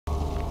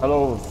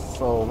Hello,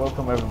 so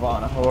welcome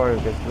everyone. How are you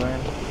guys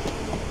doing?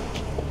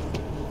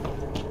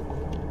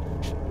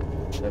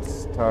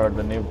 Let's start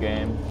the new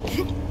game,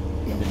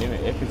 the new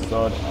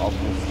episode of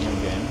this new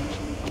game.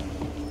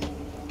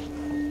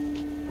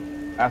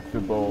 I have to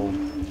go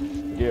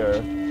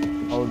here.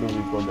 How do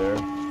we go there?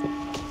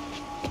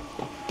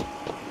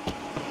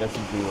 That's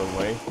the real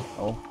way.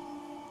 Oh.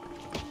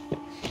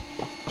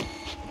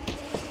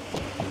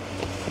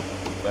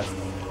 Yes,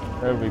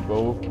 there we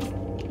go.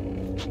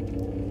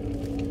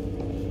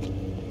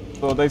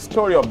 So the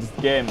story of this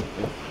game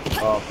is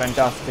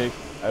fantastic,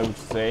 I would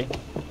say.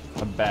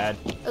 Not bad.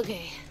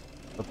 Okay.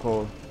 So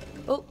cool.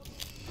 Oh,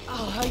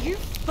 are you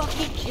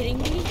fucking kidding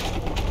me?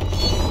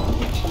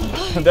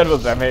 That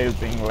was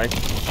amazing, like.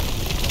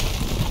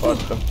 What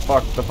the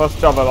fuck? The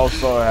first level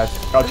also has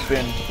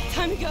cutscene.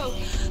 Time to go.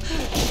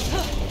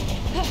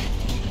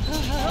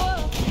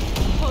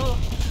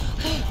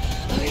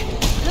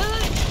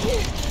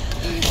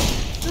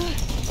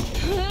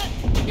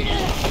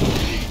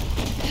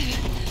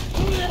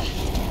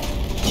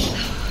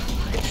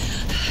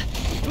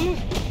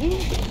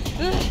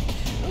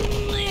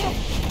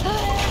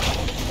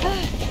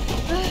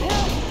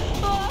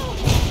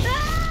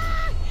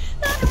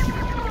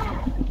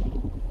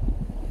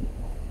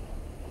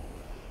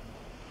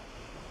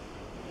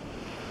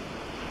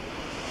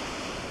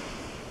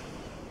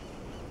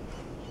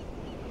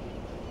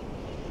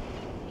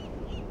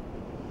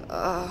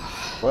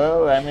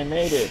 Well, I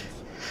made it.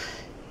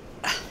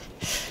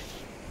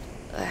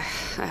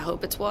 I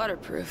hope it's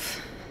waterproof.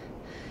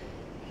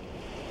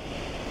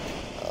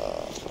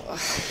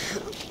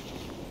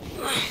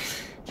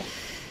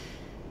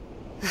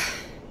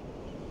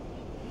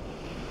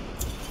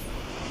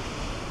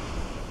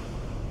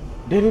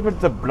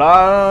 Delivered the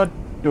blood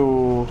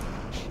to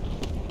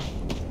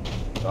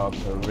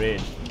Dr.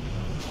 Reed.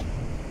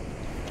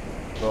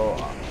 So,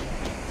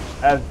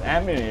 as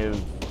Amy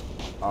is,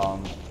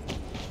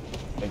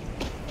 like,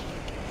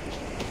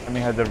 Amy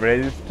has the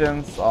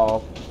resistance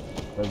of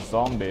the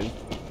zombies.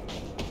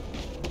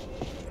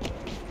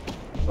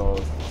 So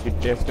she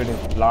tested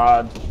his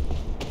blood.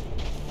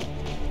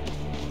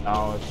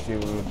 Now she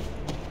would.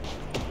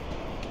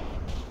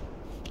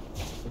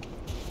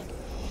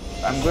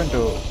 I'm going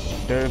to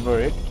deliver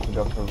it to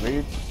Dr.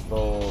 Reed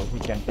so he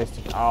can test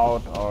it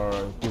out or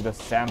give the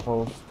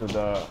samples to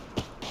the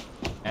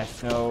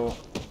national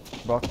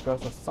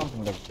broadcast or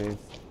something like this.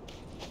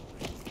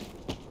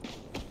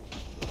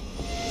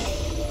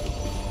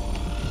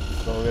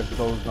 So we're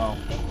closed now.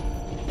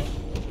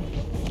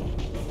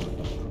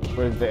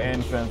 Where's the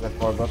entrance? I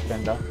forgot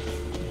kinda.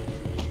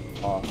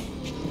 Oh.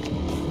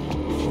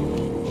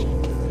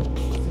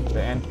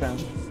 The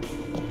entrance.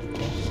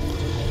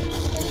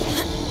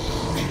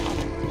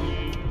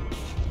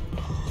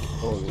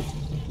 Holy.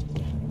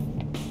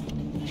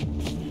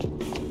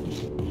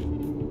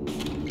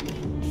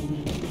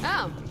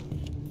 Oh.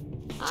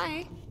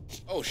 Hi.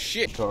 Oh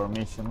shit. To our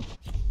mission.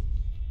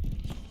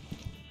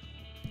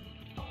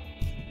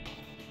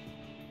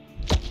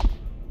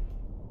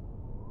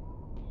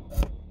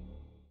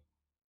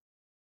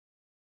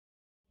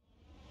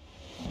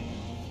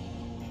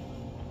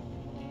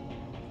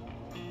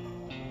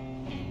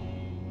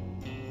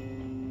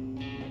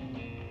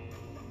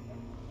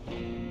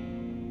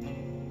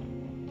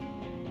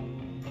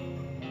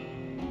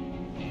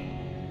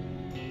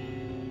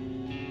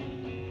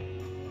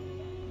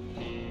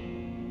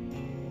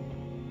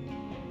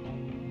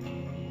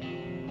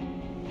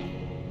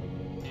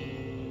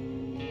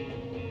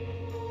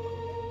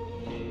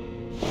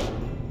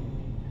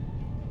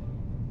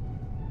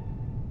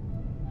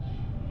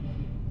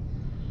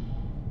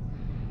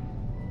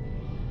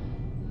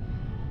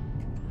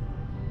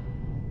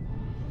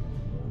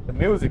 The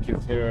music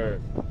is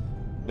here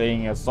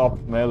playing a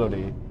soft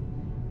melody.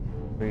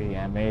 Very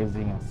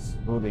amazing and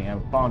soothing.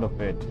 I'm fond of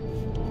it.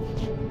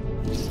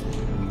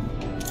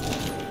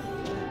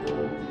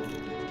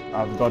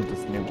 I've got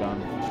this new gun.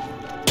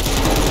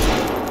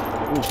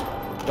 Ooh,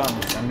 gun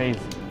is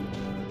amazing.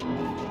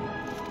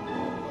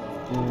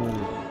 Ooh.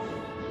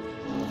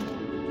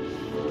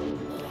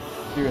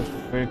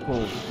 Seriously, very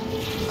cool.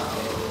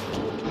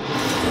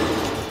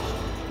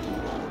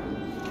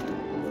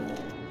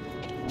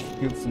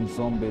 Kill some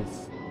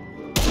zombies.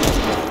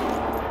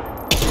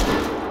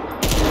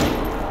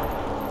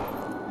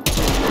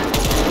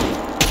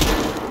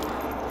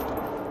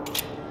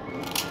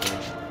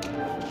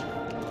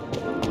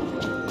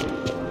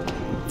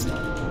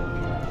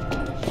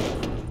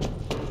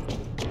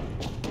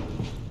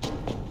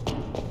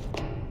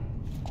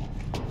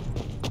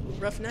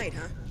 Rough night,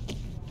 huh?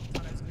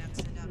 Thought I was gonna have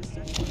to send out a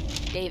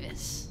search.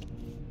 Davis.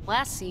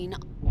 Last seen.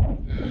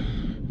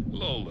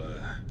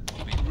 Lola,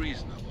 be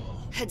reasonable.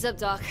 Heads up,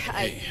 Doc.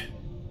 Hey.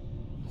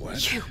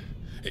 What? You.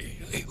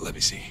 Hey, let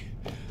me see.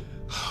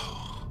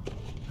 Oh,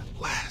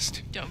 at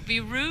last. Don't be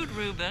rude,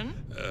 Reuben.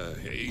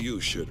 You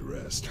should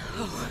rest.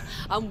 Oh,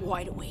 I'm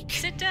wide awake.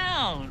 Sit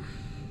down.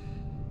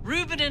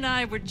 Reuben and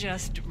I were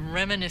just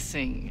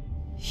reminiscing.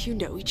 You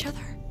know each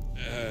other?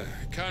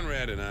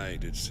 Conrad and I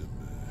did some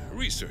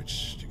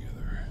research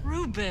together.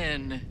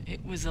 Ruben,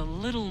 it was a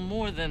little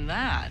more than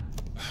that.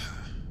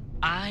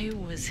 I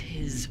was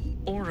his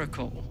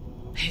oracle,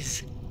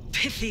 his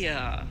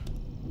Pythia.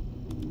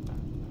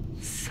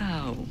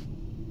 So,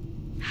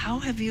 how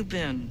have you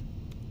been?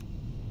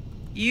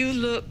 You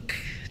look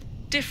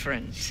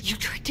different. You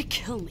tried to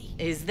kill me.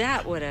 Is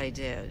that what I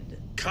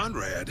did?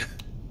 Conrad.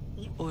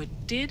 Or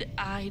did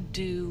I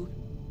do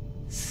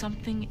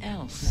something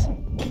else?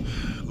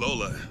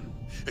 Lola,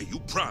 you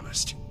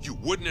promised you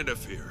wouldn't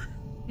interfere.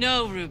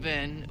 No,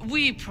 Ruben,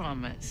 we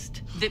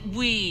promised that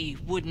we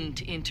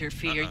wouldn't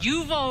interfere.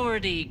 You've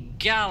already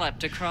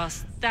galloped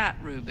across that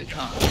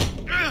Rubicon.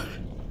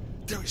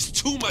 There is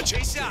too much.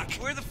 Hey, Doc,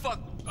 where the fuck?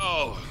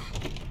 Oh.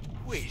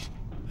 Wait,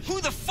 who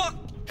the fuck?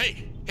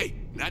 Hey,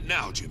 not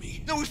now,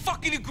 Jimmy. No, we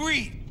fucking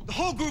agreed. The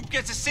whole group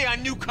gets a say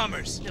on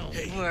newcomers. Don't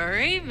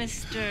worry,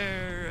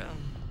 Mr.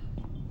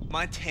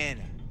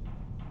 Montana.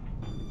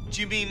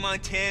 Jimmy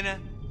Montana?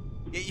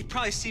 Yeah, you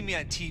probably see me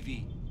on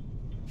TV.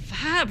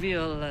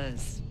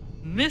 Fabulous.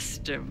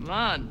 Mr.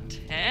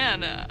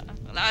 Montana.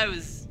 Well, I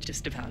was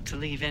just about to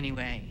leave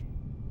anyway.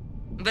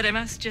 But I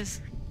must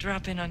just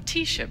drop in on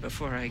Tisha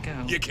before I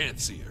go. You can't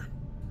see her.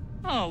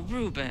 Oh,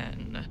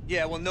 Ruben.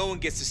 Yeah, well, no one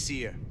gets to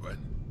see her. What?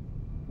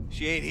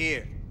 She ain't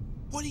here.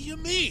 What do you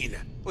mean?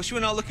 Well, she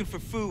went out looking for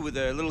food with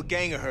a little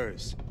gang of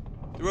hers.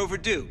 They're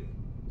overdue.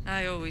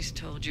 I always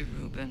told you,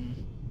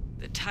 Ruben.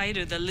 The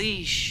tighter the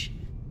leash,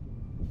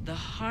 the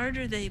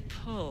harder they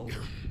pull.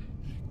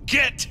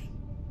 Get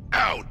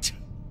out!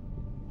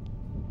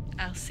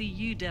 I'll see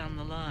you down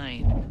the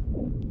line.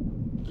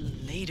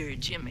 Later,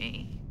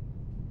 Jimmy.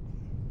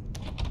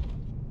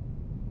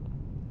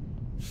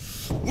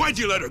 Why'd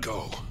you let her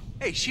go?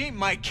 Hey, she ain't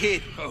my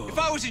kid. Oh, If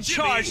I was in Jimmy,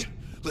 charge...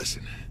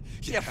 Listen.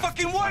 You Yeah, have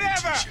fucking to find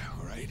whatever! Tisha,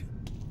 all right?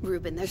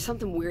 Ruben, there's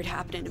something weird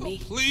happening to me.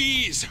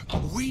 Please,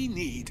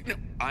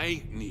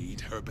 I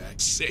need her back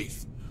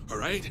safe, all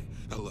right?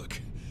 Now look,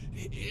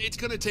 it's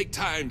gonna take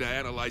time to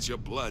analyze your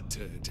blood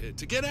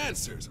to get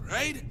answers, all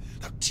right?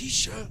 Now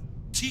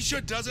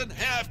Tisha doesn't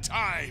have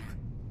time,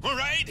 all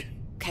right?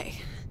 Okay.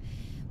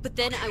 But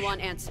then I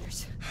want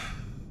answers.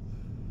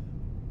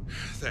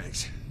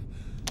 Thanks.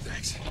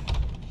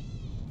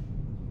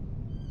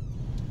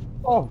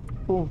 Oh,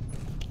 cool.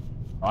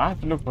 I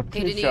have to look for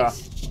Hey, Tisha.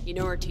 Denise, you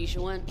know where Tisha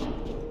went?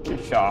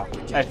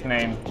 Tisha, nice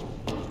name.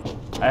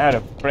 I had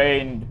a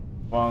friend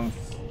once.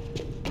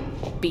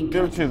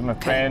 Bingo. Still, she's my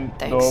friend,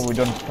 thanks. though we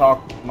don't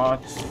talk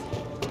much.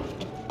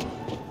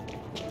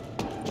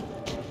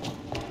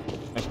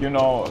 Like, you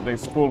know, the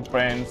school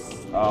friends,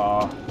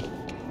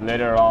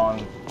 later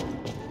on,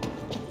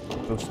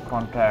 those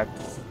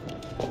contacts,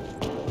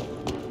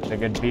 they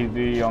get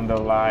busy on their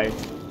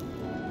life.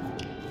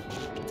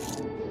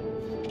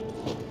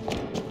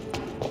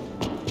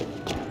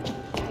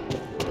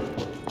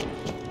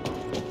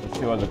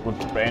 She was a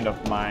good friend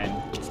of mine.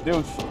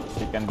 Still,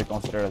 she can be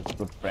considered as a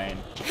good friend.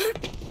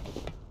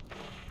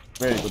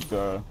 Very good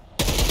girl.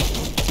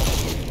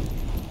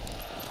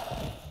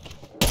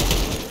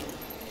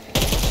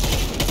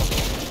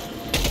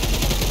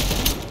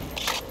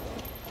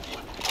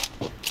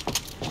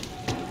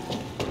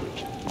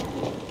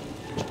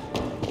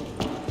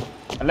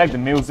 I like the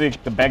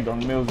music, the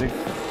background music.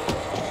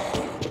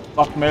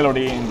 Soft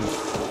melody in this.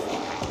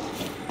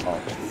 Oh.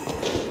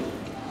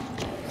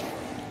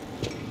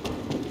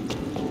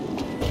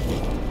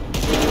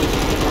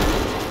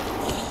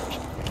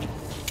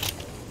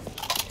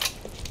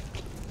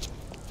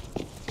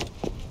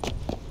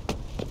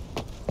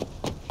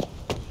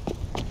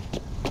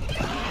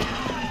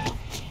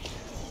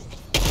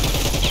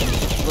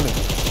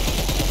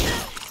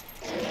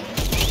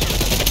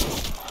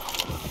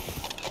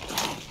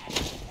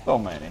 So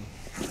many.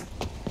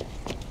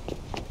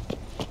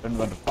 Don't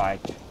want to fight.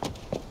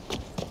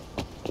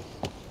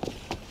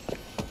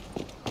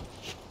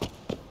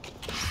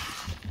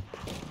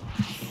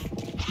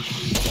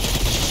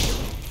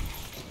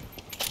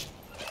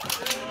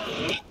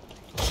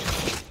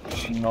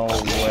 No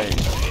way.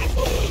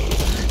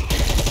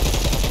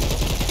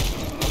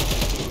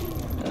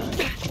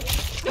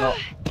 No.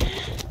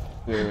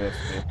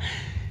 Seriously.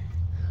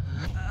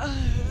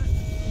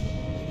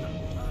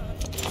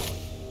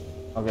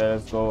 Okay,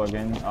 let's go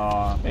again.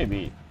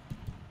 Maybe.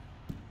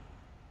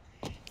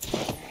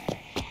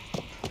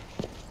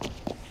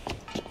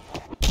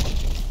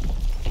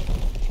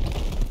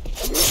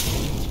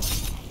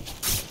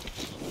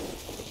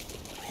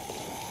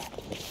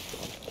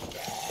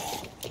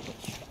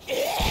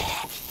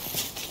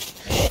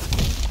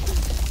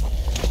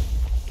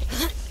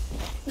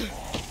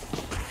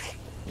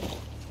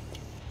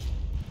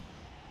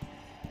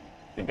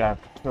 I think I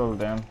have to kill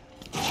them.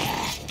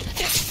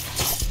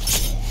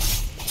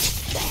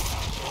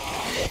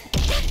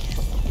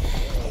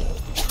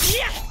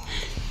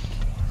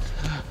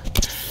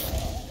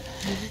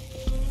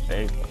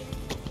 Safe.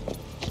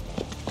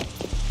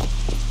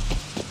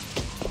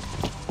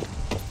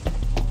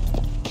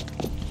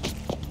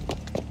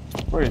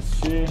 Where is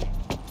she?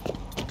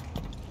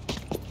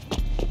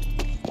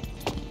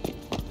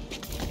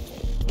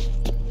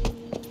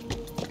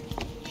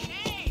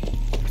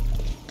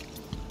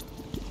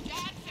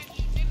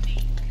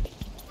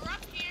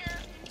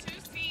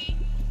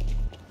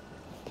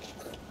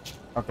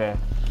 Okay,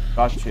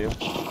 got you.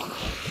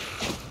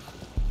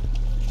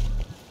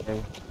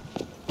 Okay.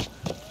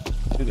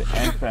 Do the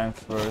entrance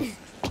first.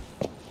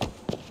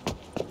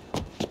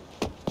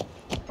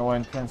 No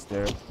entrance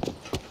there.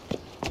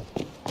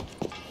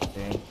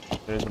 Okay,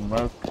 there's a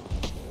merc.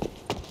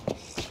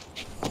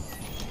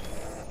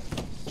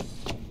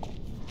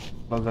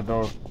 Close the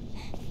door.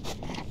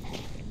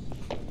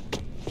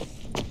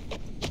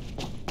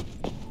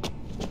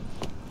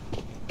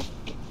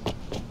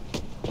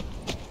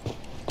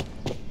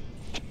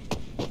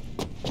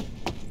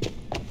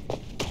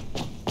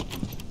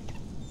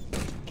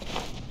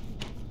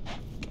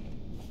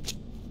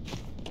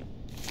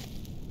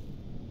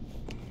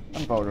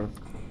 Gunpowder.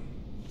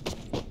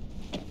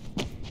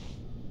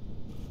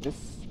 This.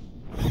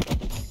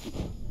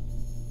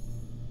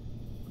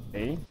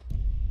 Okay.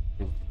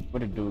 What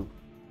did it do?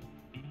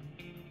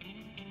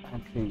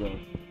 Trigger.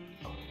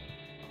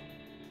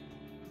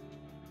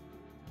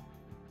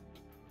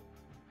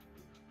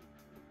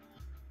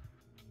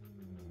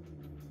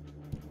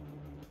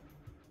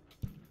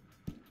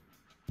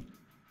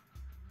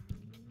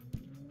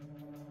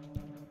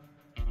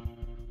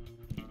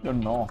 Don't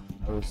know.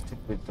 I will stick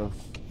with those.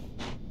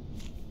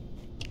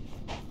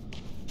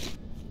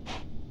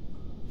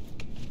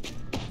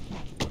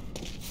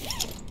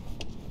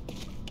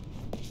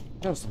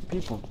 There are some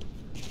people.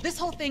 This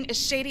whole thing is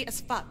shady as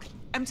fuck.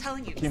 I'm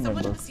telling you, Team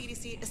someone member. at the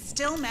CDC is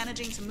still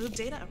managing to move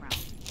data around.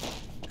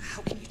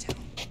 How can you tell?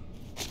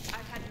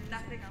 I've had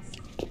nothing else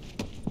to do.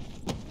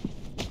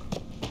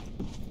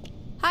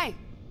 Hi.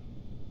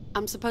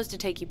 I'm supposed to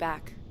take you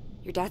back.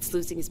 Your dad's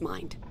losing his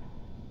mind.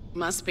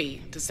 Must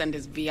be, to send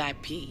his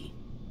VIP.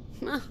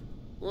 Huh.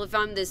 Well, if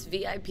I'm this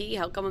VIP,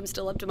 how come I'm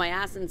still up to my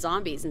ass in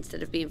zombies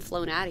instead of being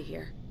flown out of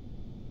here?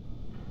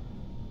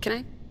 Can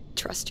I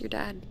trust your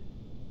dad?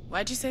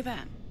 Why'd you say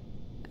that?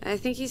 I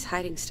think he's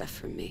hiding stuff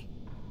from me.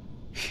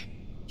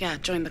 Yeah,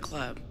 join the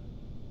club.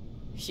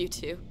 You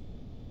too?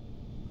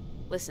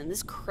 Listen,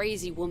 this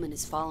crazy woman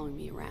is following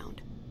me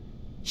around.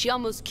 She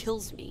almost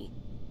kills me,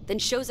 then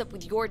shows up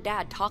with your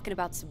dad talking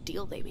about some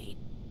deal they made.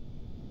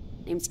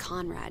 Name's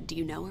Conrad. Do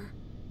you know her?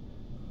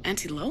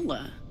 Auntie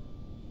Lola?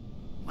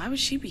 Why would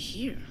she be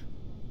here?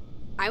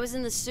 I was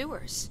in the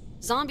sewers.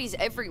 Zombies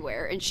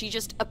everywhere, and she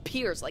just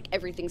appears like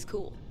everything's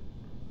cool.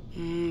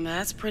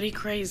 That's pretty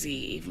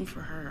crazy, even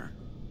for her.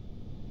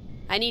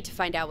 I need to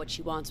find out what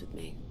she wants with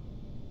me.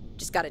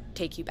 Just gotta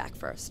take you back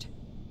first.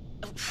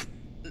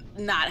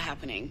 Not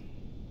happening.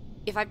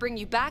 If I bring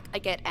you back, I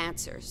get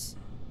answers.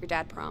 Your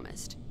dad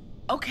promised.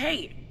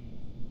 Okay.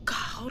 God,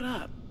 hold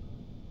up.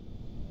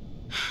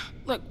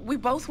 Look, we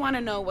both want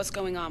to know what's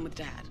going on with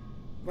Dad,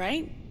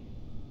 right?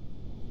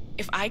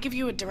 If I give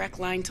you a direct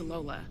line to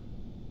Lola,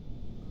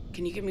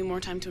 can you give me more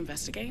time to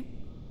investigate?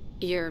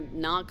 You're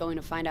not going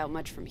to find out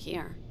much from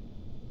here.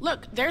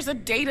 Look, there's a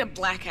data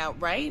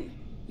blackout, right?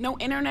 No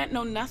internet,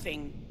 no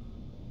nothing.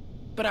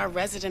 But our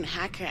resident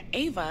hacker,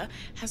 Ava,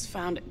 has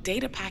found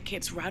data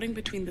packets routing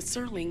between the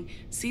Serling,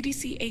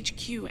 CDC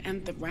HQ,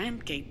 and the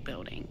Randgate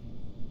building.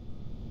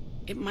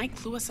 It might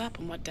clue us up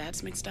on what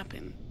Dad's mixed up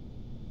in.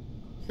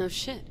 No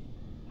shit.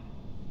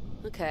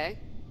 Okay.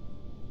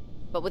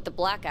 But with the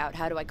blackout,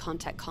 how do I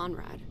contact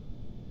Conrad?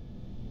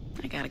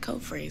 I got a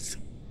code phrase.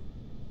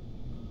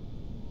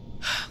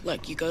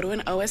 Look, you go to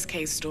an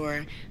OSK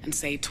store and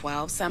say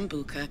 12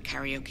 Sambuca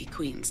Karaoke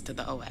Queens to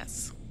the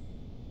OS.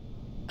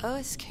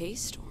 OSK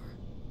store?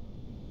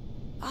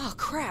 Oh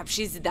crap,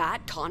 she's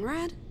that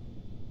Conrad?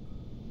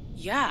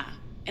 Yeah,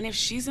 and if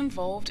she's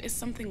involved, it's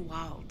something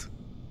wild.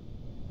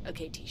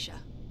 Okay, Tisha.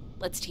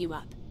 Let's team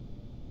up.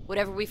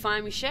 Whatever we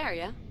find, we share,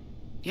 yeah?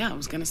 Yeah, I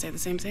was gonna say the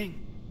same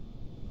thing.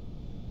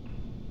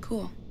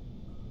 Cool.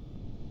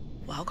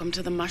 Welcome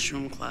to the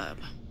Mushroom Club.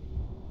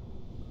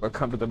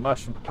 Welcome to the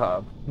Mushroom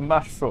Club.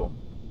 Mushroom.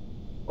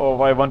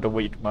 Oh, I want to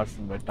eat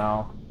mushroom right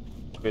now.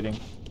 Waiting.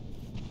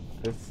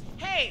 This.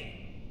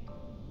 Hey!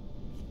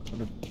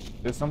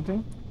 There's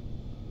something?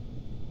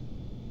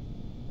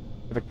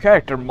 The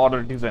character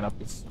model design of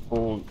this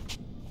whole.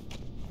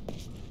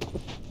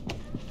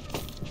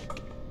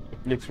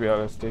 It looks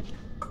realistic,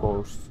 of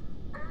course.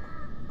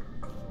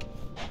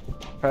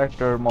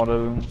 Character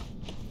model.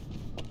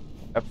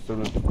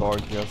 Absolutely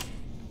gorgeous.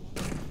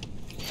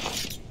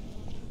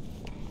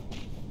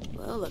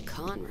 Lola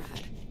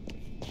Conrad.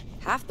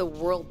 Half the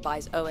world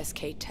buys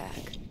OSK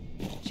tech.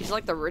 She's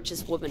like the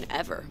richest woman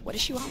ever. What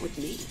does she want with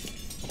me?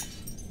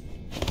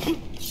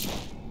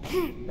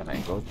 Can I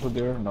go through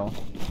there? No.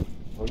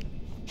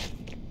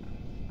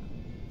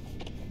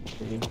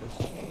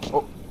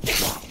 Oh.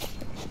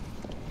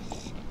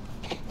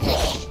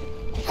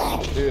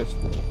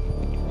 Seriously.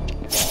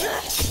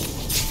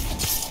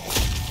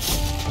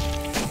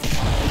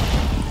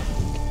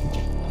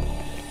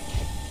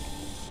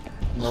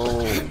 No.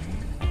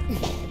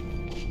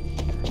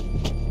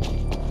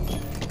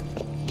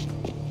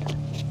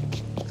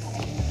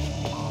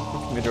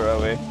 Meter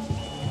away.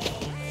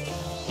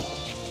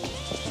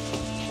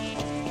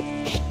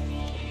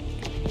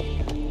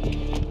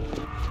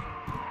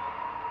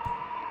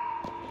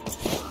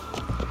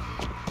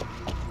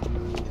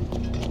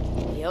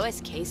 The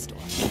OSK store.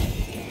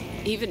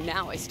 Even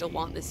now, I still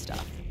want this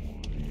stuff.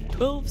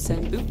 12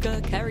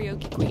 Sambuca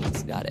Karaoke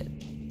Queens. Got it.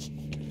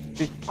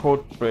 Speak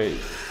code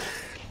phrase.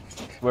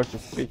 Where to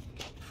speak?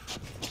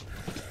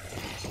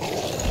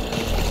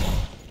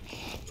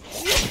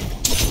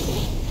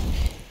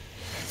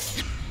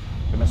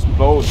 Gonna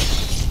explode.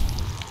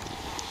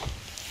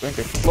 Going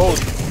to explode.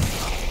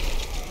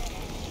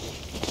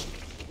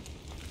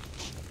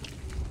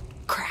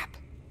 Crap.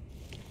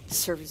 The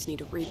servers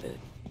need a reboot.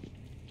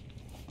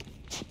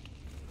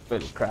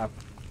 Really crap.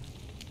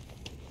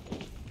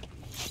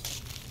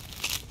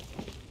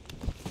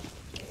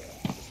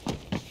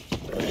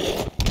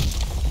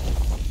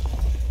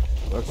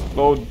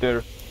 Explode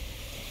there.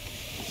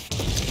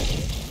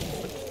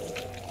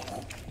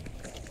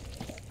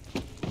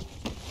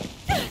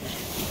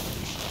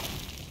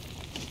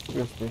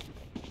 Seriously.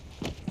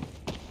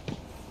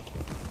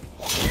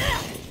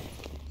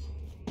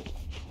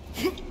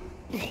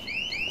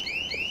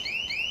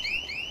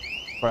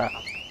 Crap.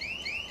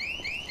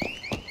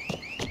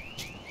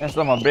 And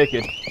someone break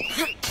it.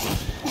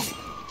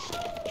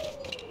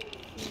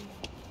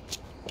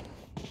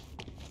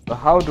 So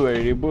how do I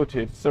reboot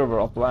it? Server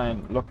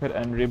offline. Locate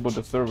and reboot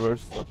the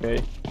servers.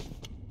 Okay.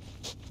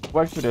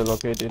 Where should I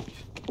locate it?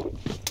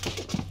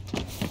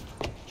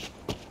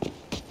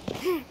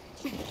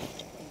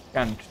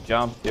 Can't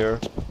jump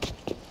here.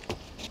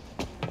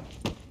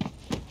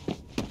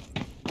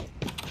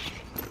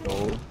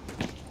 So.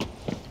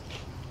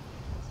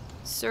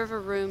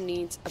 Server room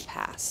needs a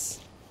pass.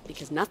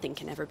 Because nothing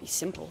can ever be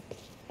simple.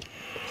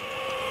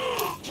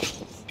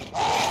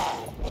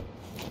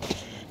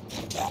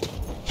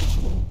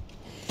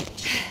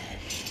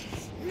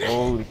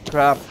 Holy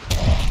crap.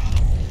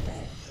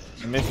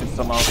 I missed it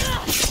somehow.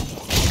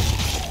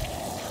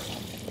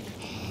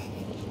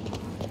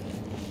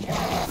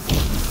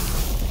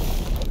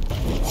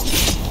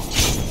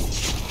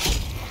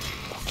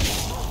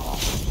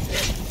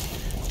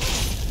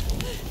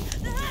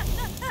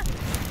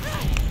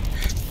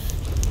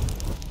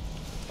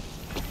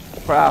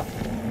 Crap.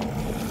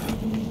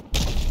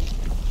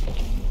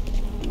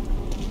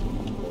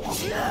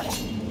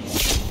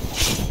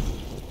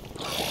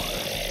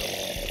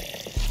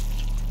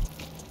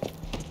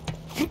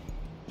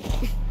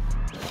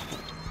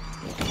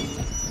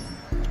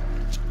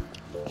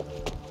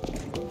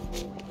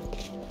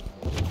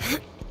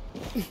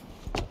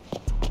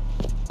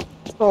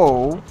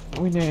 So,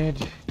 we need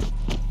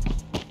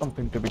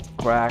something to be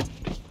cracked.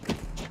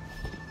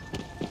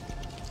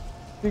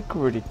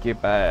 Security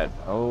keypad.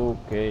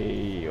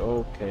 Okay,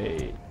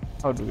 okay.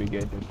 How do we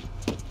get it?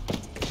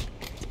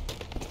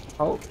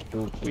 How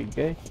do we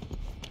get it?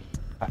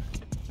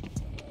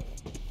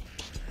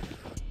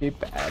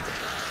 Keypad.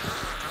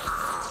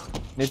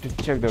 Need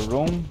to check the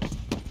room.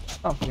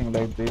 Something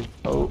like this.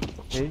 Oh,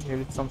 okay, here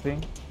is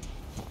something.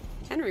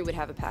 Henry would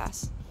have a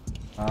pass.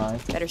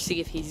 Nice. Better see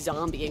if he's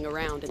zombieing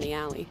around in the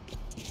alley.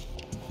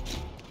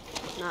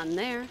 Not in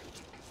there.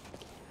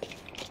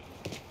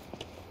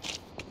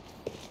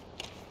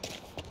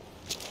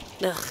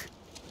 Ugh,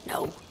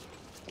 no. Ugh,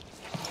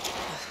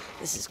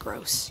 this is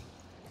gross.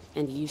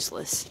 And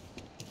useless.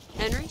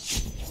 Henry?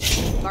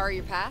 Borrow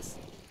your pass?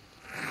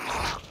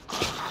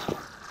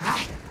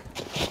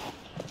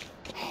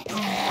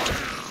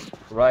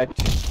 Right.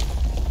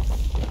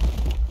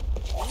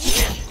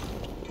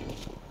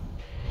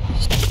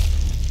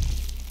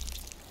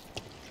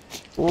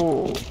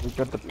 Oh, we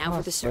got the Now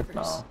for the pass right servers.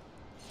 now.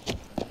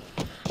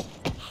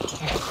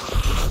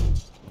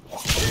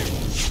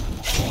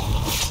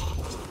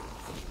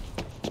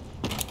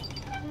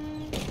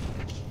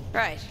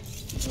 Right.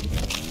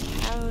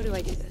 How do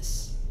I do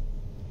this?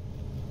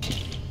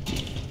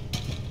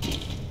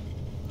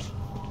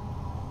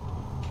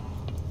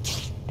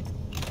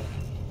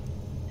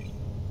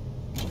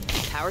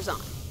 Power's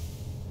on.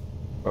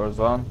 Power's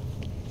on.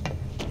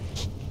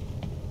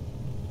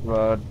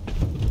 But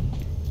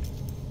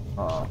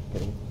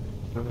okay.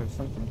 There's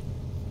something.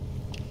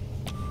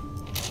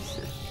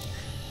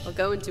 I'll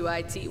go into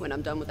IT when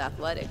I'm done with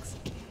athletics.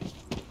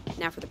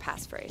 Now for the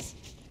passphrase.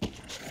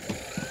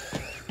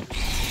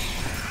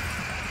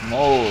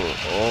 More.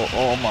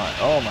 Oh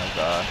my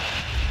god.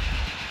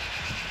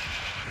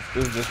 Let's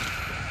do this.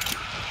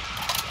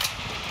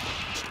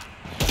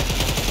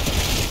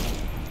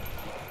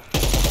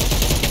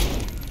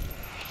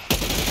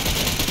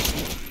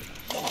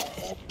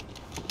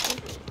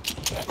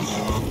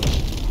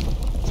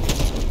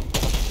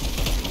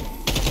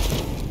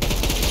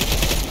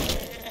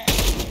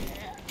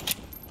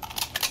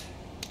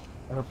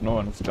 I hope no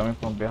one is coming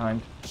from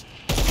behind.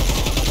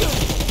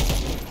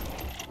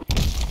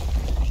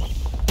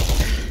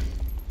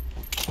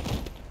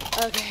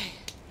 Okay.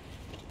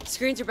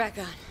 Screens are back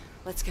on.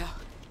 Let's go.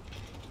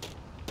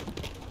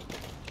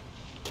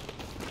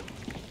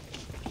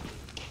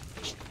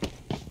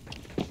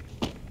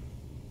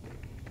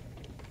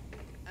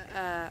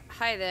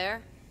 Hi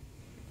there.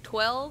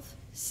 12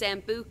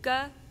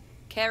 Sambuca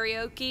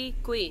Karaoke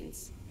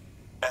Queens.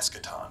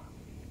 Eschaton.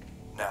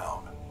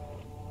 Noun.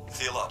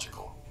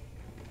 Theological.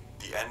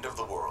 The end of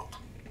the world.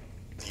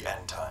 The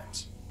end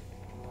times.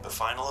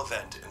 final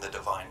event in the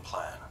divine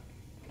plan.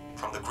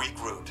 From the Greek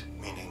root,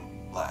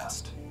 meaning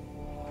last.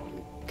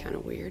 Kind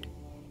of weird.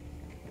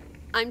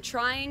 I'm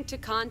trying to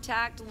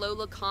contact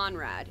Lola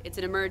Conrad. It's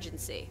an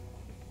emergency.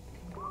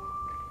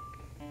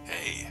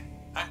 Hey,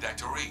 I'm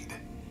Dr. Reed,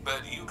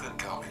 but you can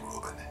call me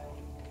Ruben.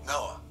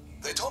 Noah,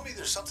 they told me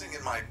there's something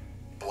in my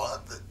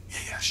blood that...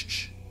 Yeah,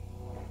 shh.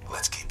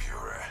 Let's keep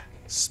your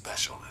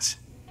specialness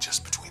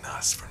just between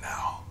us for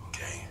now,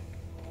 okay?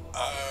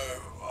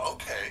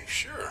 Okay,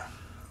 sure.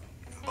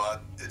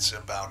 But it's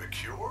about a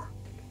cure?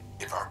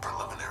 If our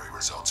preliminary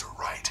results are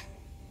right,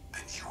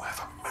 then you have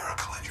a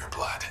miracle in your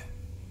blood.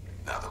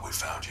 Now that we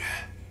found you,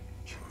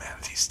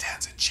 humanity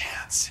stands a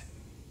chance.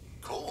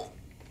 Cool.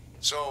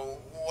 So,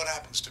 what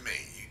happens to me?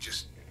 You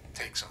just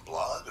take some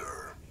blood,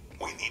 or...?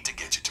 We need to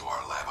get you to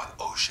our lab on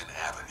Ocean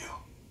Avenue.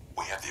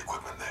 We have the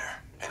equipment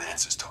there, and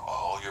answers to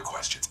all your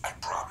questions, I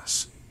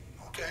promise.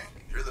 Okay,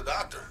 you're the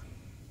doctor.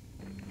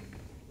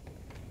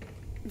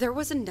 There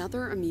was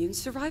another immune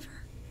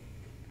survivor?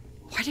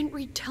 Why didn't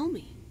Reed tell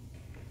me?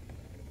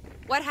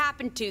 What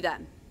happened to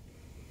them?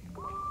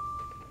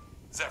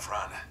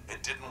 Zephron,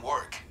 it didn't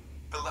work.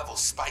 The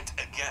levels spiked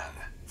again.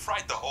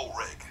 Fried the whole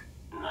rig.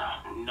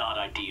 Not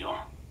ideal.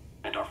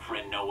 And our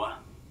friend Noah?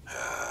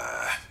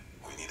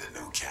 We need a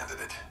new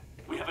candidate.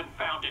 We haven't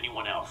found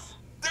anyone else.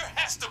 There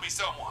has to be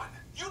someone.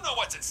 You know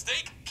what's at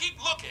stake.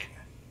 Keep looking.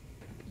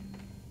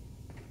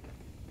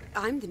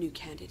 I'm the new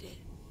candidate.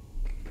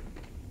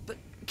 But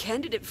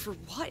candidate for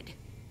what?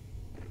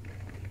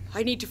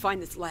 I need to find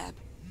this lab.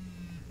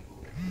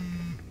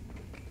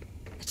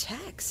 A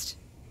text?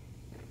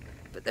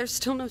 But there's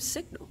still no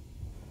signal.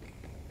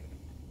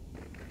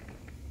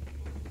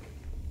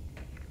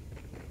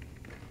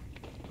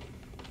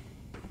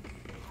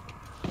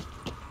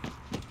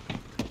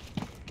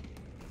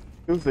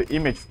 Use the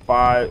image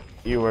file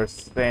you were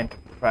sent to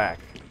track.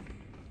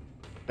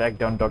 Track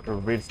down Dr.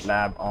 Reed's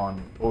lab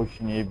on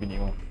Ocean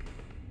Avenue.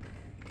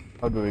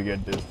 How do we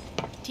get this?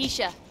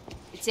 Tisha,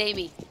 it's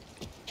Amy.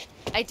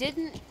 I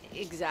didn't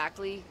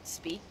exactly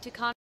speak to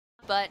Con,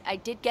 but I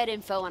did get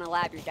info on a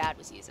lab your dad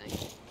was using.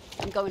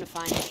 I'm going to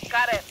find it.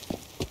 Got it.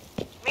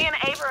 Me and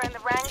Ava are in the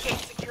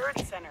Rangate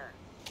Security Center.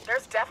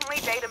 There's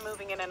definitely data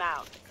moving in and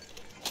out.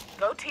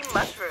 Go Team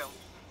Mushroom.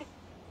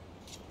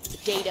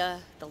 Data,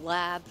 the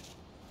lab.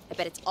 I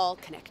bet it's all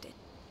connected.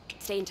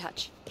 Stay in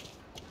touch.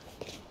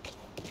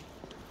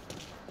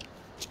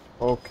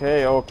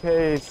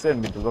 Okay,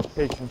 send me the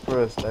location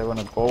first. I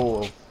wanna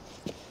go.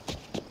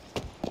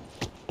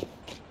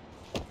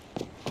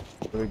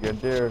 We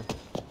get there.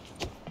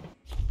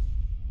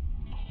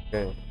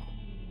 Okay,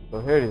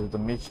 so here is the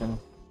mission.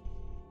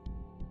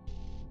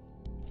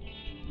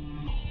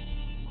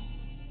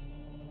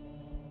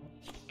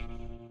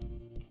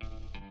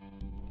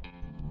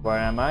 Where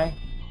am I?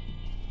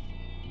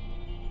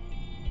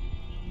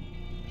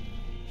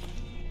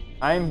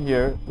 I'm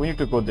here. We need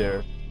to go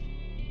there.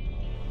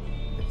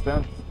 Makes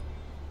sense.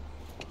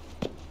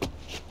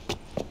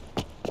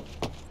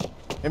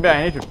 Maybe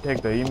I need to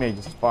take the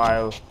images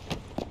file.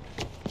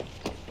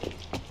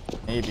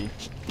 Maybe.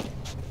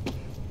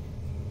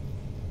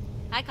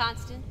 Hi,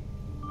 Constant.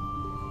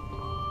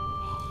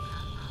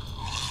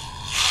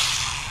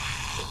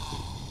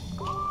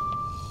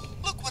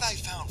 Look what I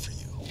found for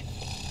you.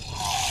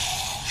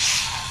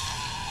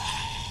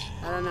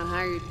 I don't know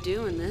how you're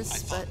doing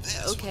this, but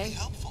okay.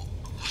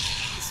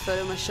 This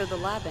photo must show the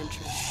lab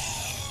entrance.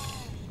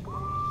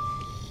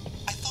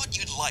 I thought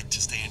you'd like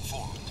to stay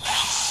informed.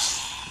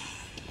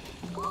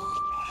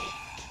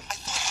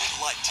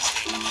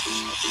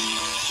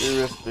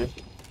 Seriously.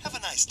 Have a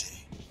nice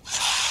day.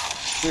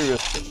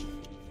 Seriously.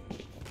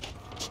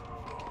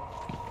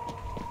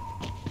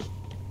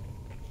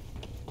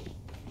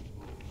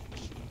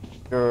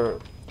 Your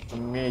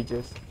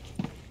images.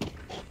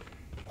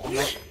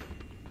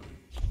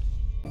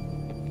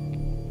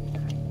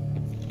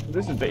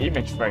 This is the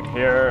image right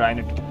here I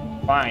need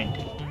to find.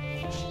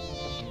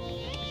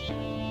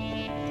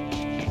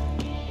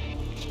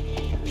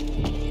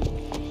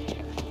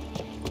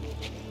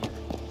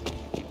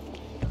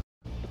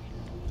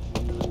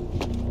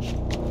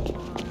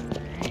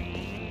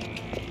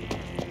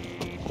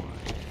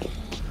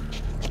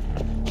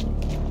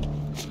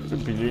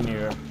 Should be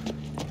linear.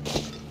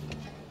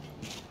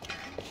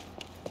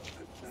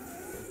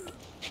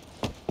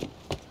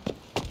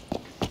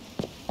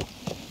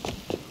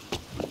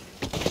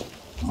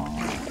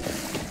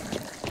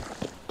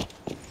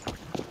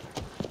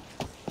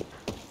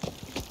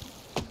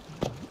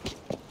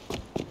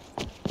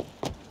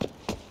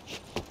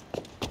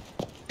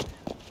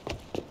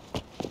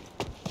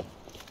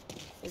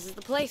 This is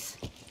the place.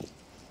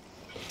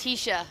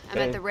 Tisha, I'm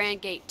at the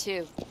Rangate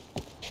 2.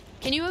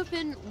 Can you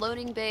open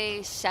loading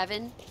bay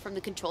 7 from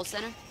the control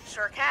center?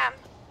 Sure can.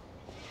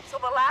 So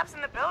the lab's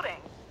in the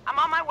building. I'm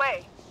on my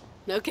way.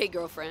 Okay,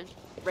 girlfriend.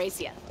 Race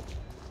ya.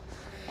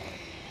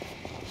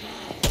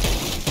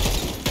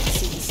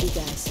 See you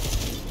guys.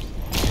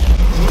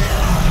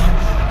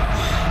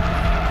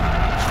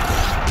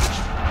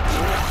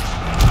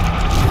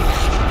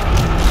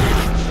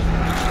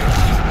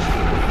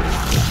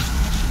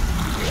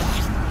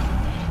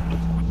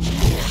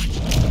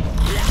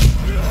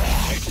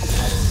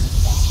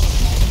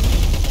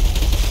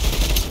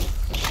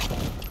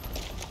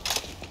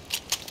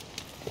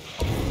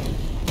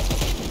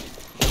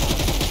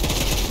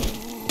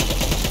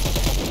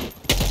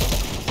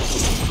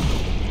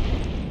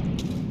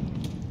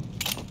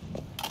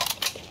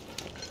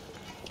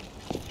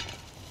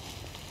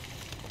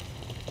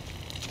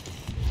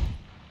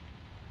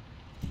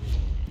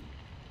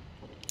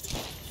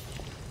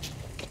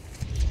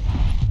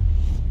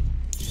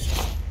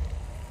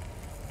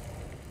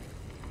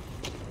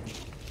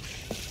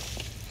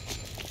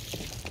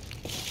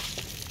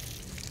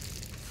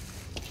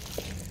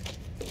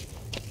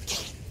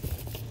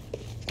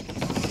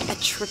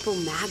 triple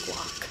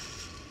maglock.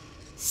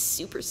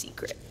 Super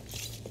secret.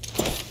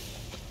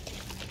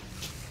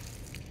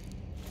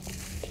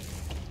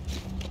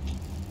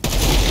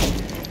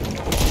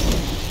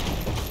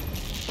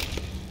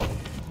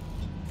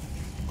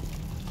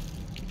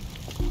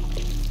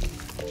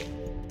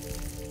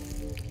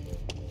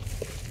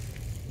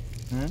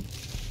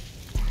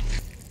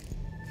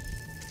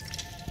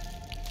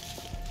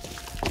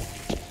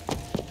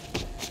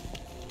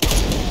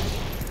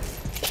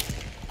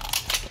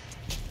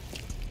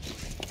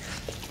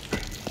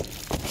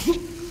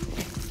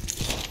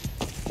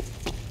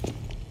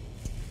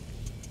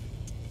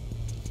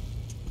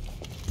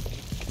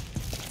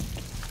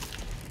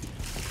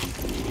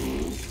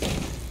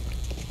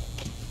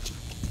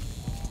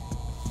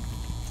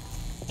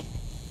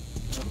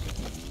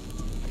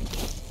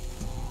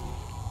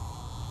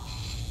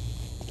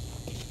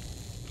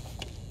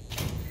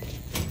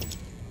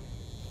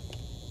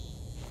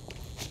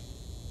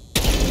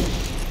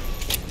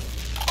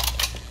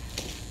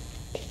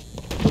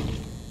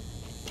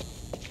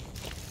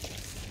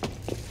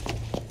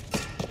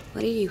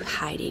 What are you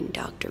hiding,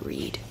 Dr.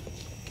 Reed?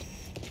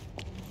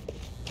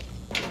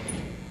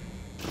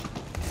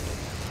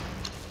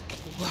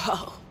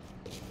 Whoa.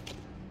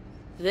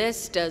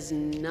 This does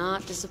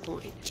not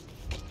disappoint.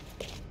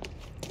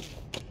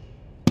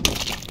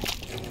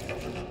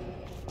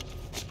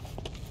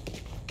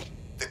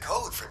 The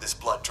code for this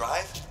blood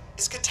drive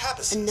is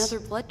catabasis. Another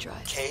blood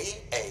drive.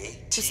 K-A-T-A-B-A-S-I-S.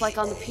 Just like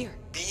on the pier.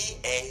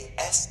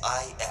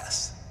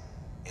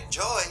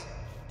 Enjoy.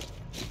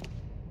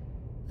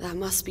 That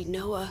must be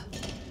Noah.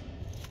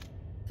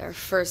 Their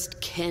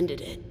first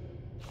candidate.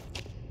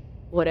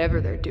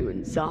 Whatever they're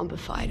doing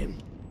zombified him.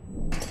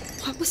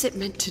 What was it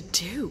meant to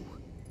do?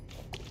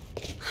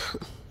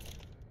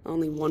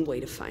 Only one way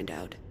to find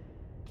out.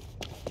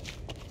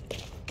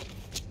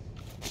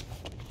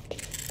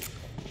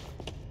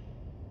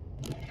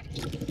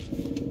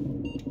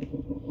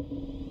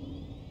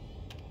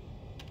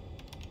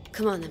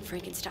 Come on then,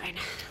 Frankenstein.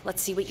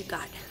 Let's see what you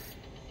got.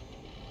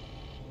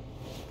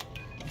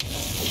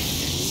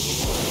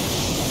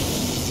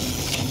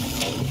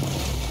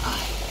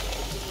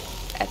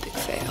 Epic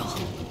fail.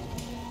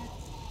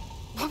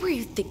 What were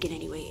you thinking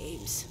anyway,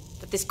 Ames?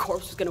 That this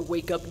corpse was gonna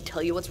wake up and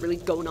tell you what's really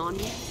going on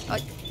here?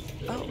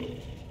 Oh.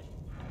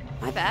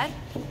 My bad.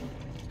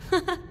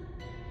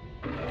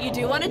 You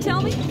do want to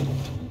tell me?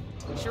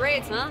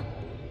 Charades, huh?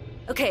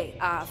 Okay,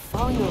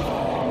 falling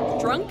over.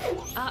 Drunk?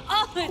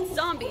 Oh, it's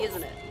zombie,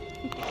 isn't it?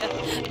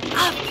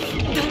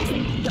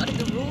 Got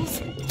the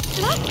rules?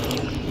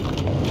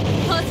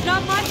 Well, it's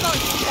not my fault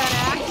you gotta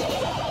act.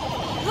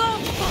 Oh,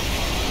 fuck.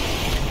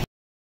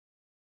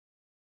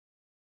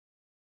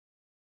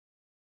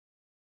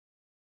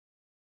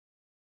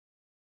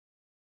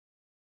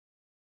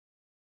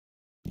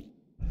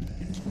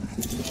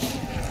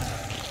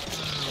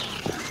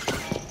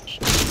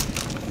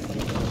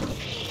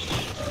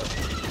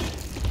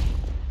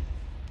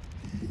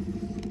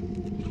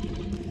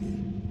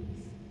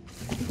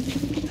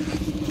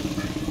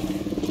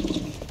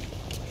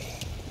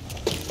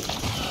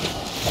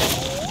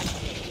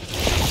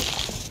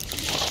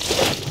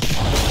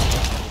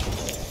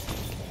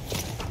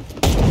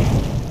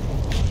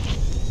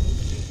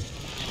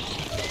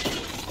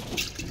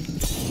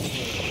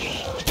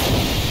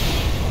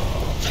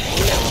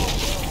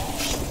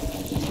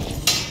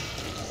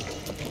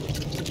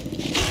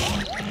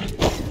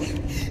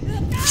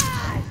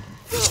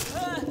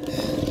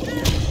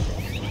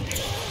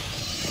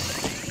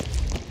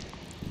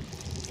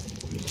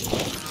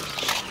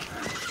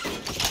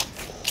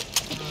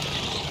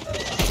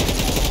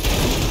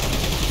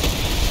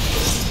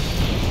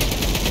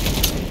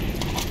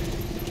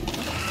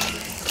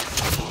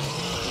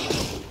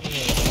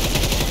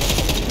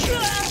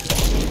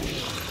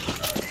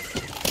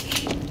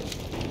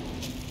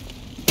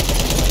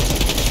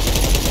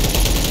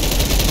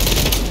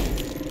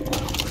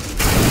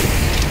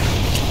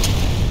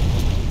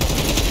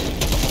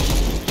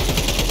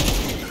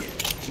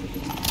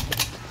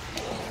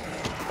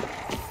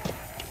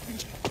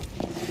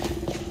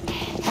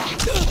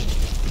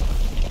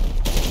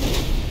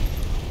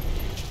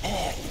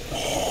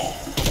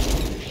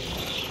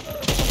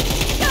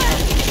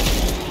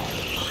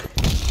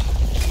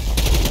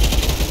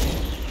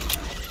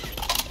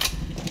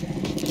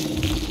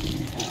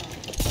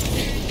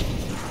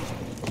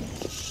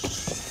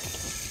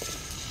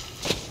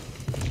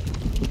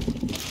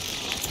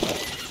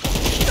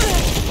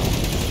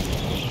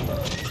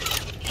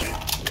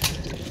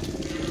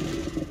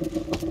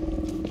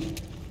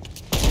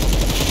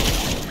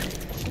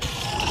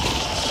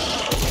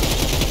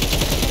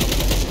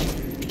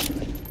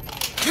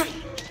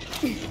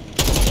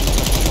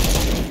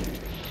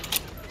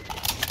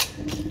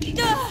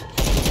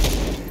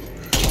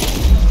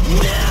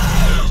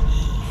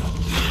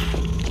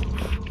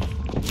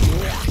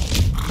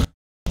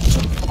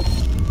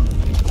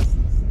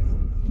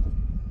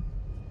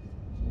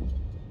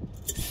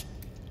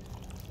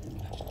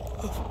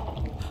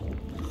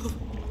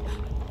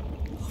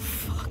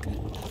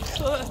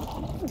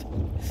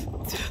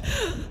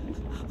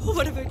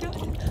 have I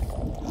done?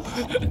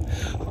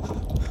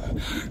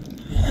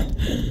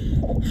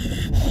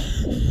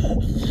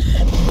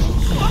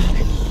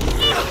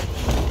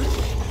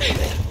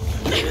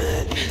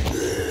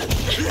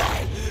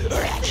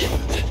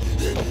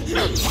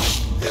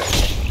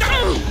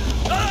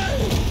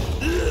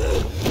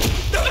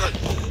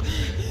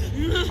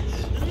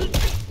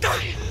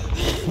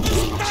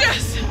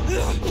 Just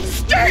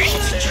stay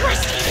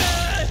interested.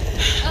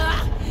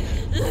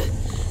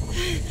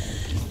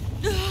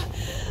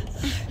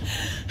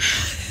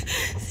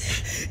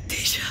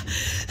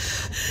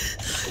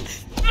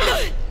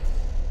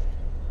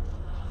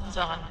 Hold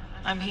on,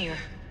 I'm here.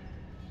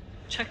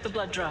 Check the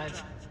blood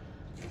drive.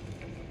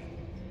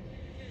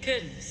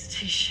 Goodness,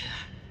 Tisha.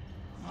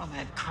 All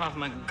that Krav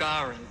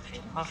Maga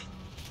paid off.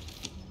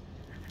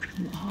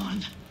 Come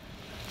on.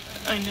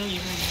 I know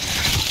you're in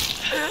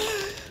here.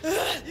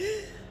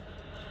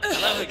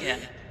 Hello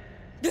again.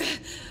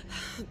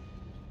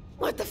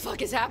 What the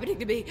fuck is happening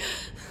to me?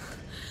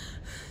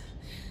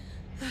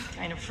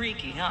 Kind of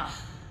freaky, huh?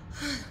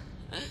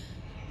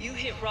 You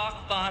hit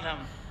rock bottom.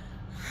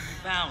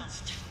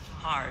 Bounced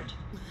hard.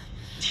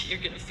 You're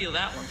gonna feel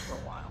that one for a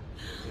while.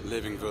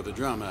 Living for the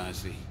drama, I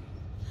see.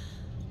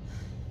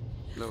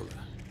 Lola,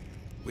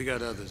 we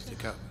got others to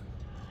cover.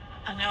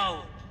 I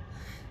know.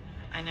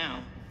 I know.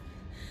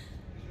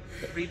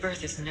 But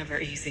rebirth is never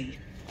easy.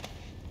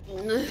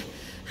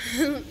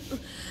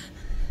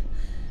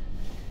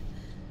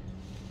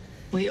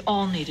 We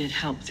all needed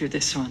help through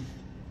this one.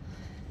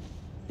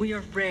 We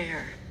are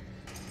rare.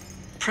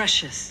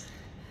 Precious.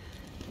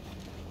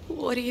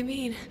 What do you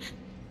mean?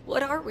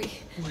 What are we?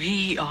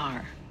 We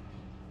are.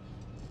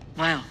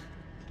 Well,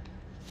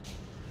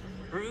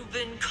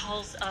 Reuben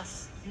calls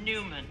us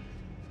Newman.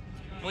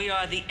 We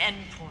are the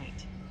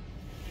endpoint.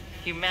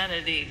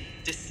 Humanity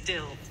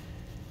distilled.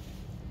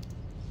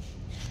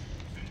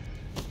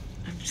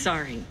 I'm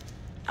sorry.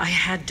 I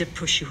had to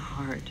push you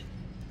hard.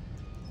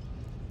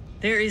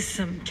 There is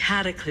some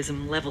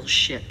cataclysm-level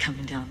shit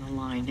coming down the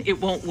line. It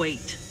won't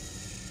wait.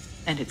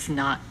 And it's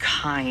not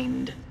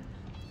kind.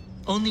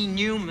 Only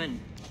Newman,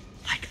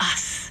 like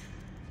us,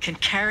 can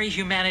carry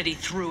humanity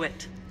through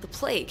it. The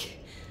plague.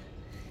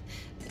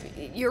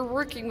 You're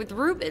working with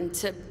Reuben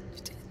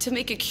to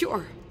make a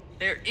cure.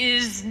 There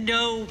is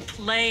no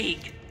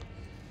plague.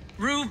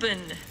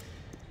 Reuben,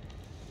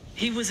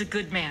 he was a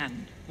good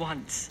man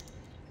once,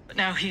 but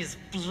now he is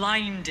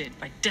blinded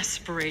by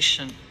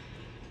desperation.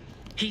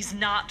 He's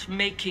not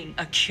making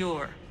a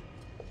cure.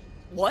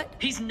 What?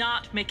 He's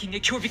not making a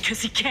cure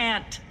because he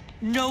can't.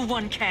 No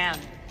one can.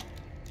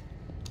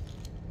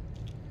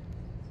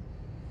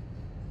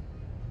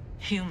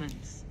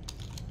 Humans.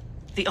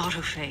 The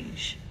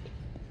autophage.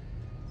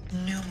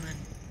 Newman.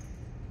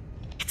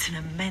 It's an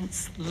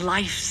immense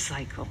life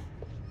cycle.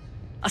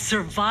 A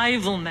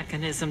survival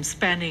mechanism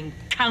spanning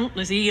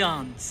countless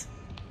eons.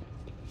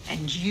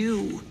 And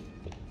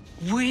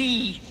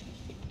we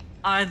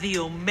are the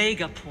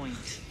Omega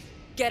point.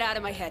 Get out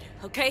of my head,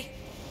 okay?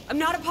 I'm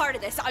not a part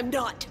of this, I'm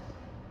not.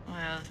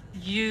 Well,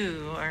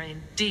 you are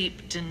in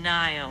deep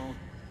denial.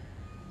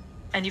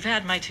 And you've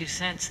had my 2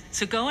 cents,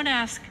 so go and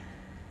ask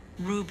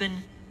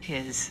Reuben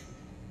his.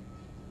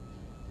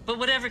 But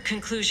whatever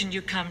conclusion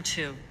you come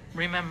to,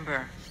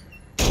 remember,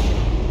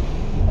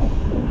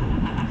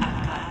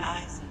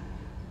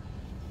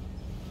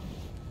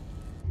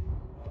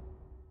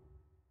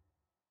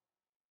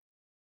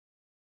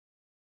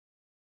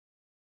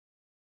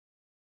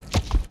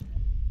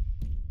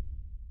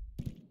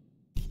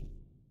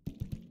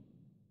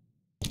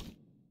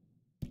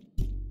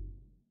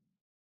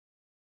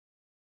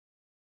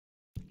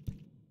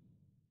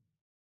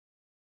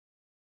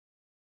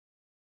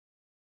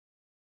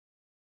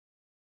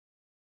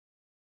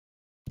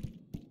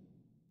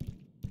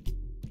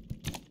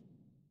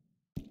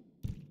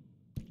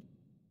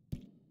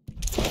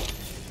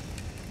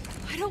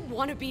 I don't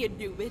want to be a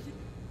Newman.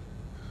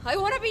 I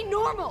want to be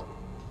normal.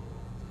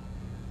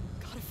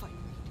 Gotta find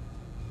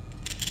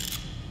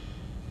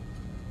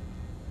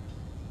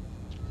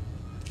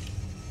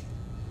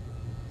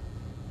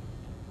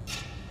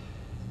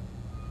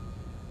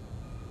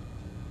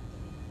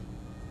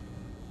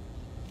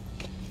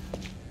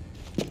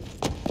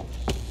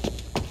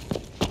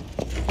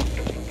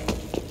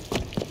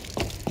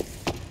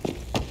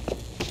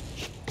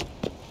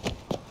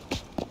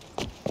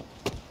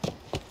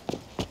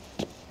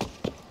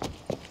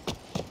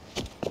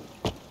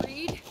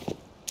Reed.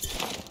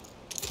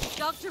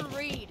 Dr.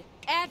 Reed,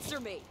 answer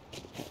me.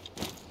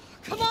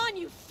 Come on,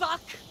 you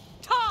fuck!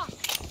 Talk!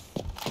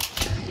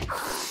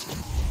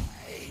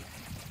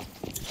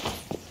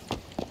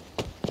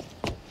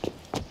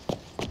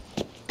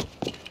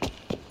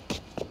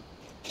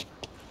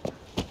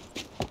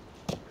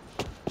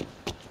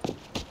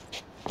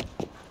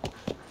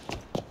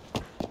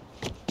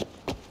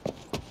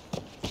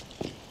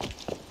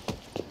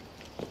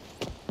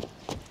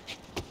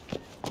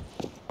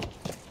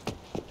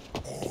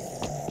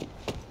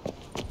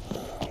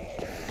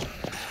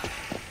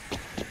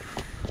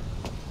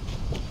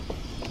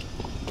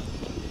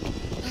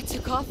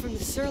 Off from the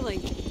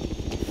Serling.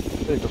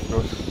 Take a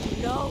approach.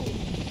 No!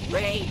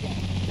 Read!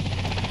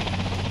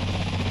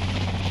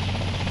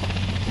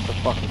 What the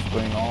fuck is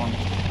going on?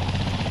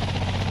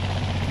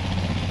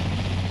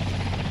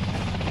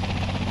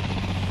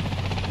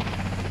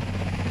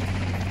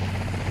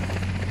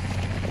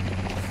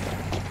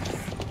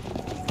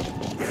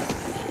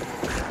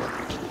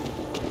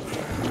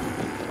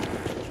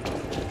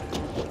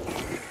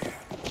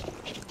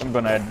 I'm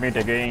gonna admit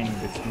again,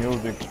 this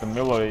music, the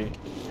melody.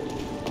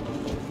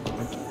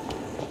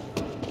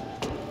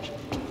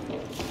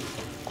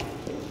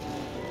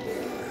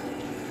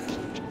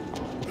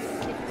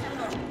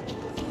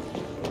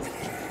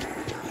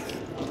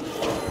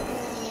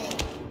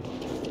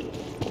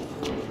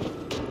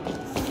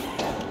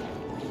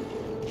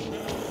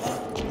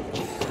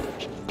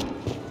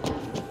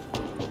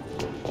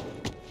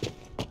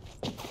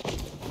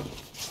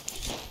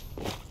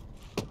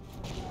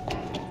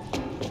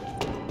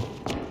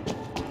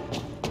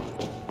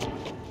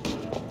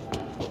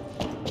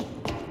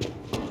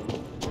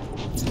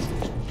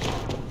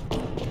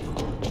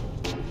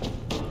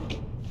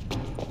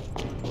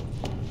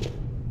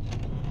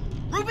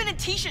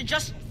 Tisha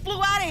just flew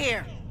out of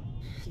here.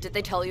 Did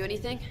they tell you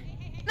anything?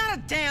 Not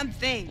a damn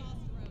thing.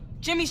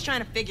 Jimmy's trying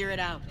to figure it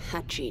out.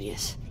 That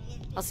genius.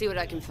 I'll see what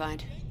I can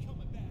find.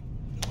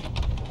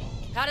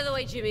 Out of the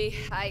way, Jimmy.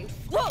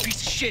 Whoa!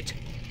 Piece of shit!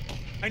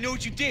 I know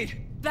what you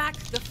did! Back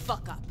the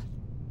fuck up.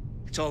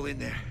 It's all in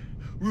there.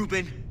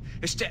 Ruben,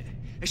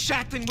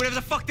 Shackling, whatever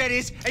the fuck that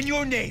is, and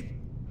your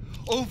name.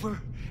 Over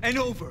and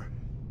over.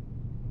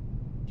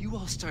 You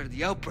all started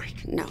the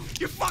outbreak. No.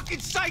 You're fucking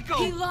psycho!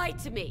 He lied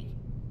to me.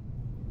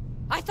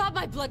 I thought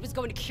my blood was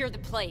going to cure the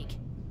plague.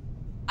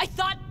 I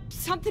thought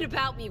something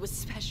about me was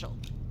special.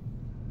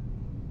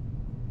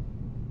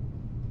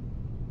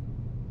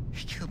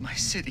 He killed my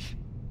city.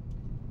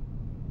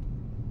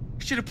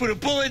 I should have put a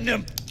bullet in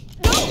him.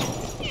 No!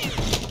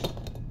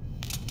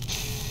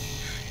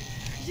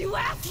 You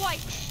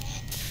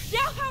asswipe!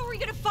 Now how are we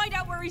gonna find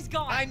out where he's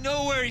gone? I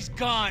know where he's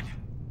gone.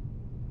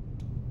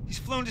 He's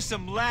flown to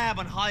some lab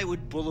on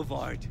Hollywood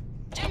Boulevard.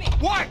 Jimmy!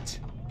 What?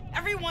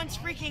 Everyone's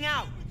freaking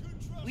out.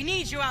 We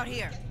need you out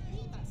here.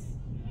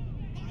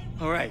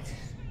 All right.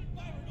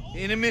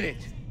 In a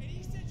minute.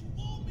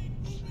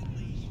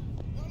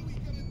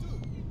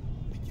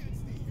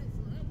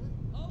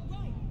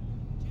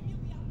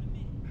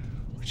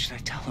 What should I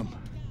tell him?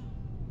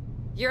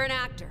 You're an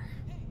actor.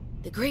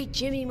 The great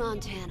Jimmy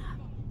Montana.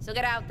 So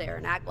get out there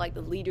and act like the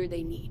leader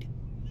they need.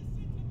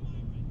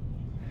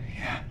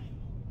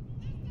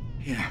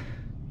 Yeah.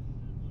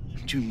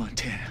 I'm Jimmy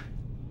Montana.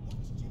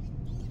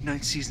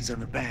 9 seasons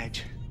on the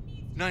badge.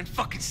 9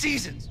 fucking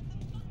seasons!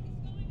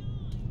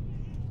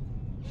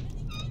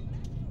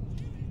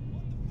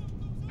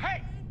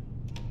 Hey!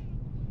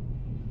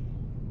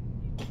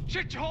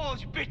 Shut your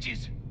holes, you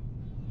bitches!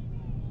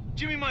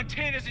 Jimmy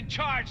Montana's in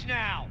charge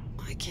now!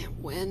 I can't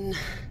win.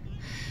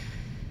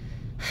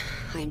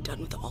 I am done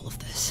with all of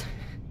this.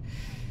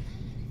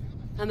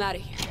 I'm out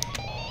of here.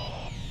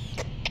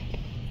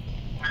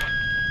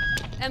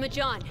 Emma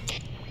John.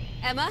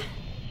 Emma?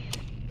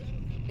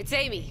 It's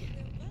Amy.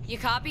 You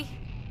copy?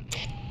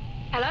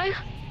 Hello?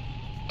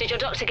 Did your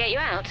doctor get you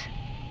out?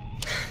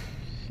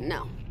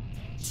 No.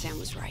 Sam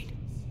was right.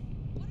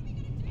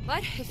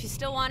 But if you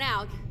still want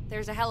out,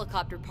 there's a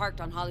helicopter parked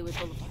on Hollywood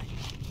Boulevard.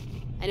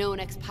 I know an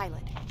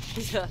ex-pilot.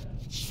 He's a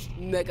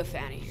mega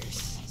fan of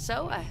yours.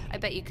 So I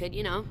bet you could,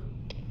 you know,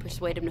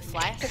 persuade him to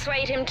fly us.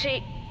 Persuade him to...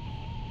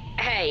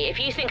 Hey, if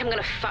you think I'm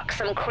gonna fuck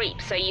some creep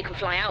so you can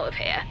fly out of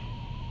here...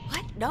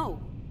 What?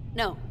 No.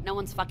 No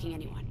one's fucking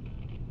anyone.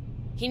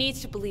 He needs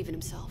to believe in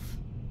himself.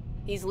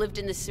 He's lived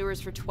in the sewers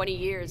for 20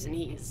 years and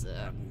he's,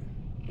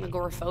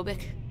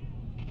 agoraphobic.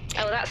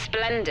 Oh, that's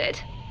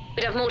splendid.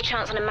 We'd have more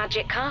chance on a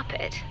magic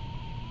carpet.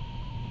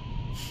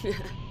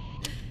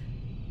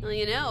 Well,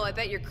 you know, I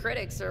bet your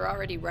critics are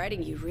already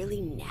writing you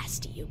really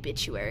nasty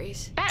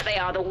obituaries. Bet they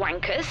are, the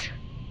wankers.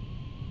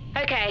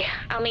 Okay,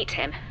 I'll meet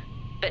him.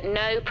 But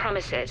no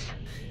promises.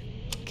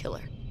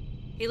 Killer.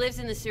 He lives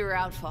in the sewer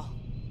outfall.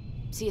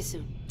 See you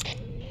soon.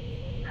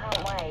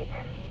 Can't wait.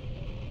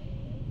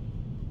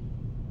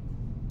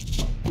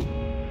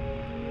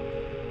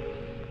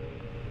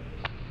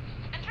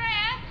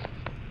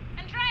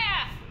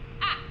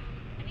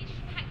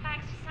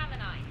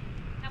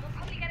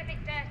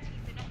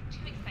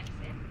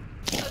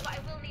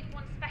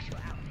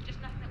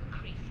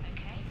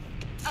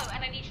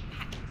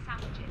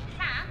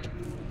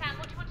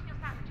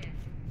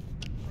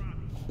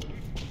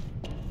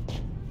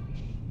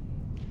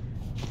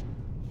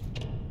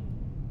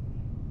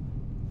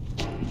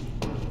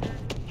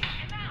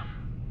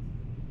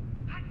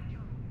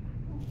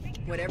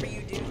 Whatever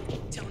you do,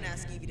 don't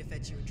ask Evie to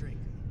fetch you a drink.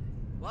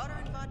 Water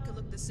and vodka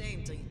look the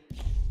same till you...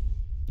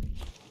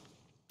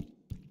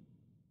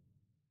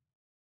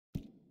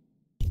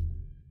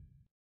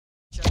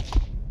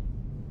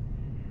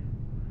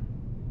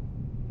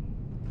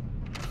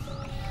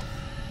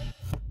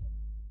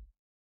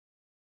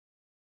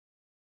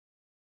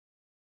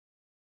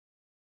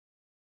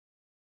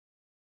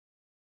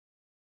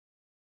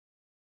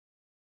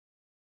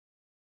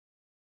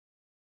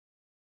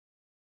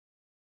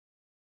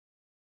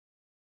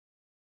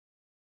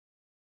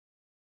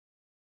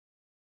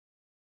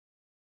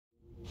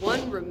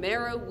 One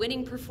Romero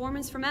winning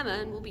performance from Emma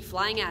and we'll be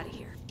flying out of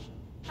here.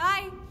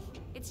 Hi,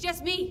 it's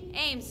just me,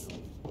 Ames.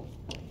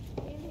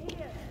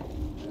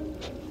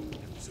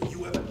 So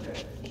you have a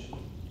dead.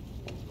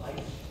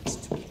 Life is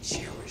to be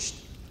cherished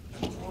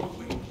and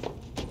growing.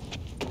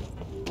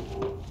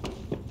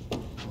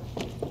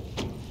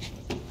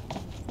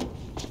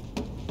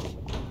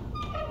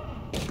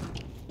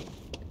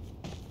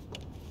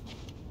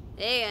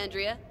 Hey,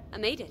 Andrea, I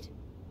made it.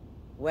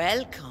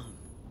 Welcome.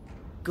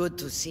 Good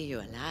to see you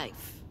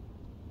alive.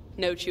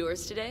 No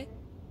chores today?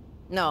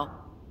 No,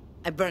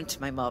 I burnt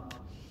my mop.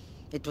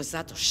 It was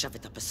that or shove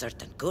it up a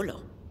certain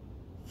culo.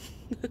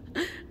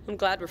 I'm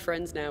glad we're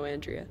friends now,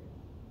 Andrea.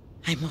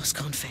 I must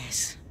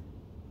confess,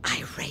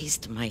 I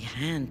raised my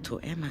hand to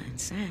Emma and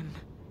Sam.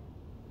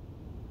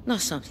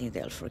 Not something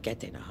they'll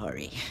forget in a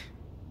hurry.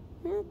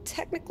 Well,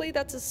 technically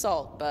that's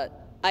assault,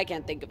 but I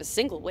can't think of a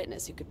single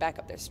witness who could back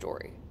up their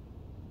story.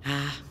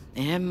 Ah,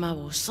 Emma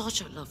was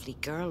such a lovely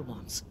girl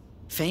once.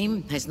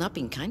 Fame has not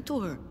been kind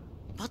to her,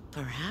 but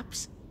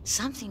perhaps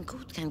something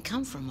good can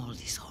come from all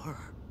this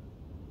horror.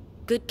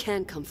 Good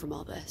can come from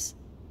all this.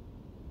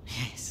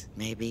 Yes,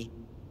 maybe.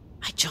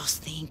 I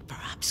just think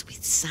perhaps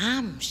with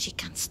Sam, she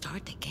can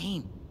start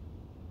again.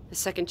 A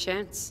second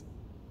chance.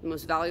 The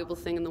most valuable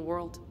thing in the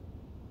world.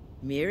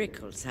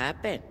 Miracles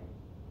happen.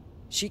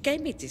 She gave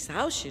me this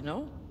house, you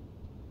know.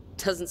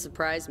 Doesn't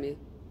surprise me.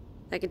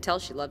 I can tell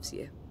she loves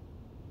you.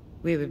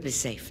 We will be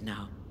safe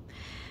now.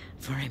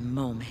 For a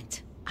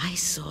moment, I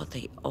saw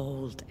the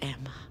old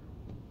Emma.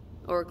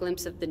 Or a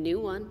glimpse of the new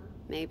one,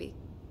 maybe.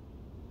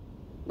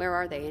 Where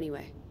are they,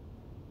 anyway?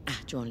 Ah,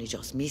 you only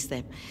just missed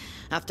them.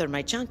 After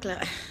my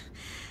chancla...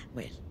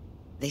 Well,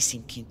 they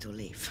seem keen to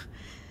leave.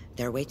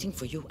 They're waiting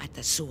for you at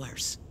the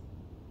sewers.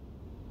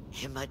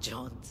 Emma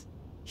Jones.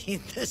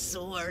 In the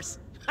sewers.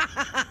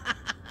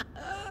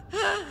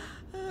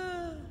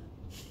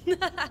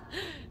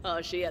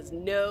 Oh, she has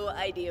no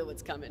idea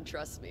what's coming,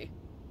 trust me.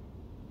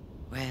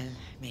 Well,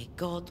 may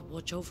God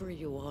watch over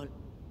you all.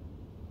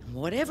 And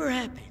whatever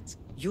happens,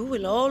 you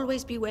will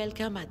always be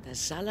welcome at the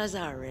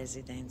Salazar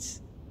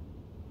residence.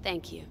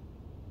 Thank you.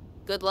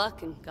 Good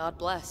luck and God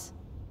bless.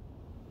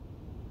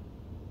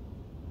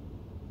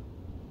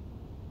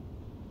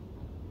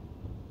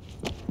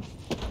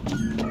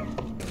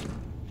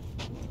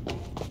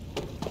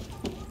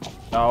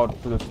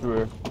 Out to the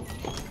sewer.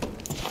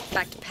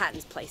 Back to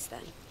Patton's place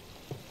then.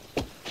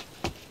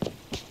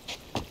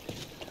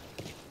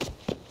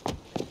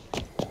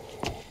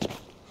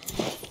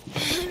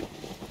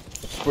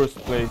 First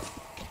place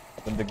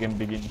when the game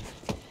begins.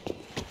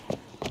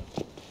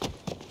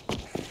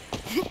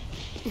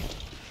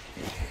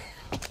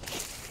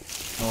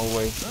 No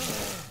way.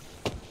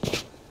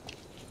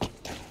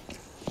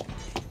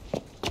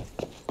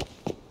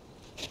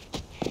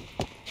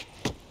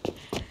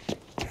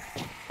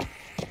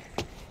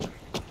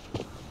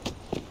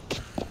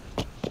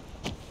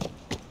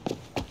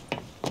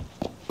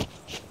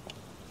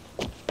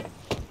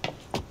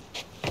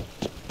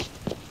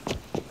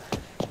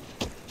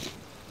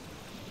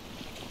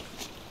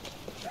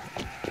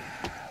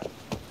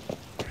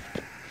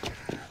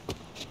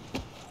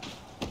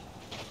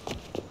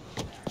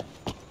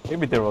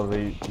 Maybe there was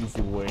a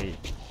easy way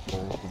to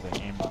go to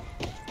the Emma.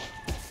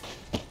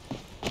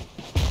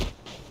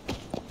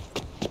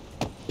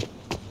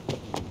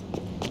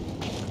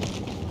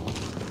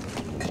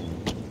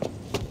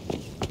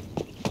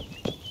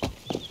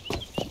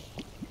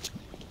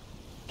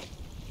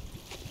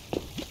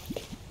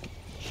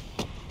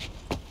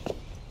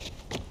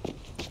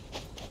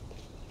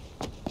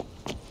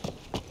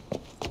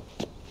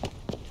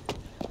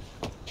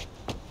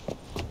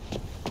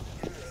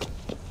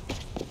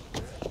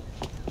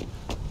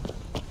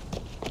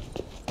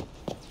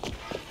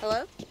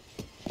 Hello?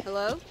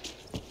 Hello?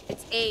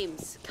 It's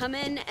Ames. Come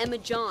in, Emma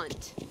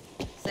Jaunt.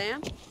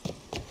 Sam?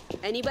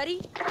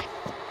 Anybody?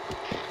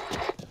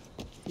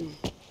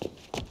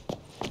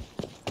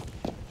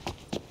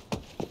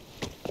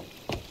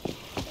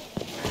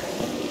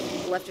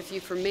 Left a few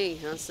for me,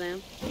 huh,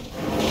 Sam?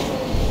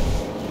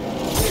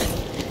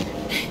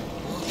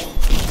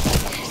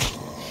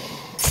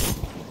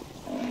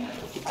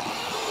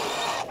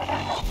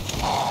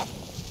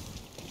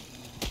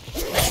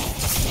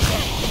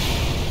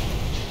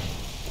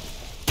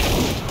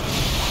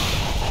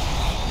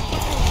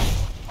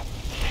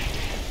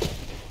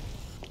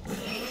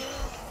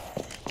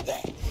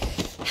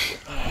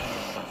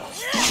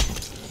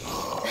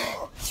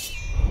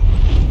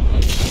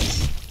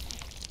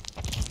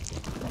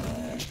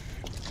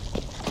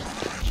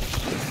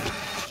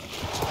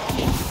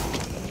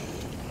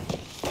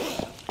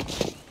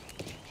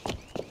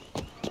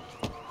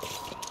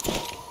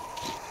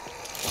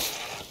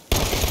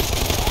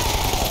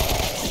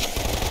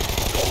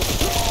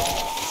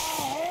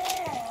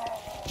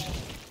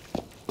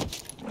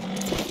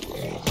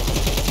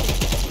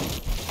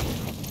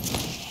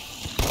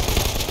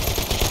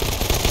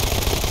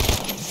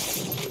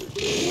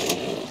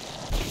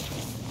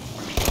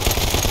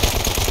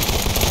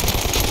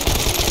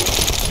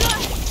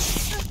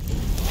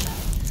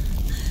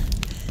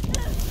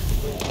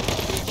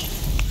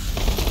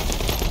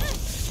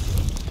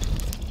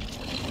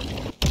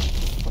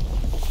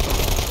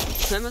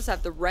 I must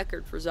have the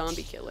record for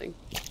zombie killing.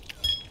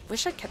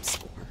 Wish I kept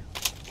score.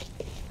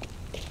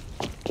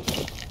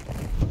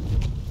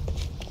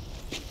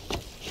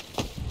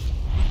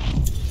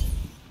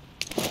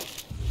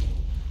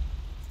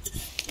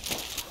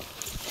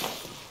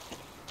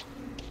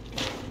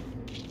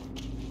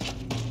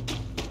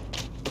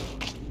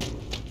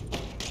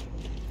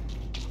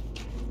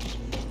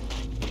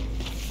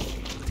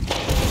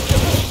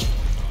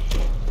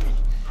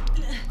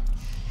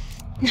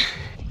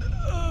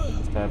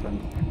 What happened?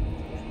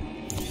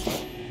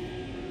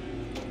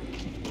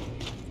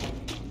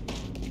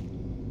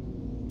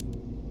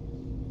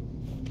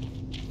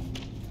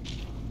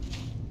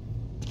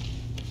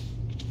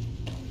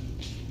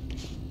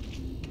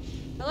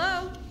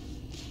 Hello?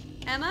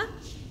 Emma?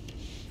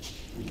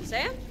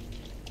 Sam?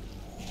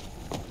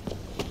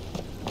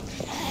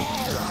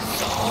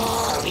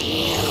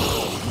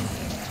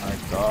 My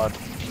God.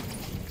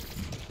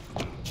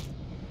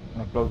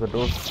 Can I close the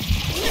door?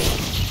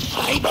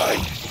 Bye.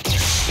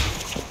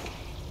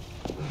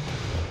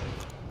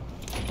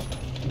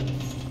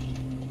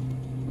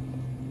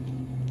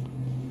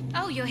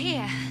 Oh, you're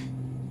here.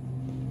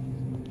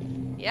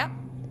 Yep.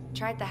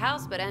 Tried the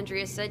house, but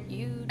Andrea said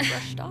you'd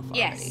rushed off already.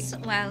 Yes,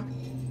 well,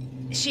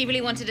 she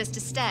really wanted us to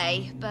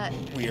stay, but...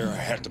 We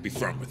had to be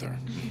firm with her.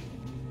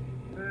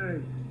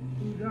 Hey,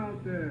 who's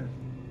out there?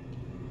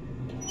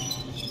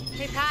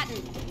 Hey,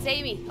 Patton. It's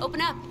Amy.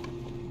 Open up.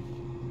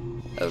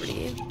 Over to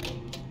you.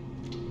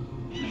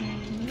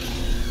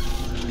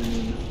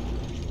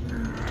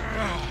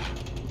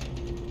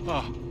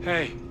 Oh,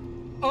 hey.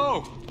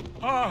 Oh!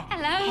 Hello.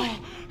 Oh,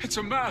 it's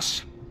a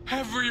mess.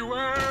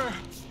 Everywhere.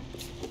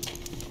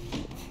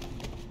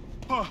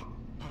 Oh.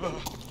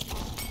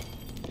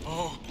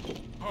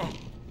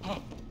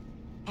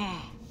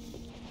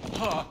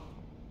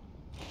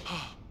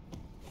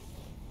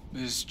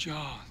 Miss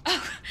John.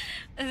 Oh,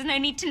 there's no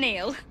need to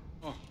kneel.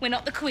 Oh. We're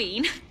not the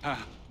Queen.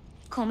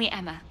 Call me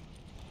Emma.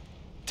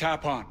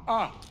 Tap on.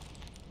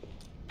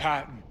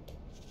 Patton.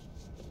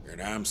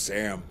 And I'm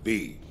Sam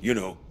B. You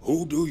know,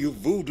 who do you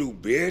voodoo,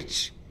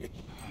 bitch?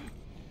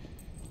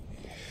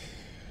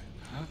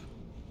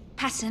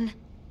 Patton,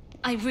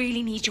 I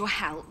really need your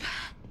help.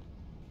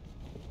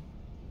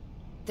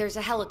 There's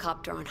a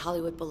helicopter on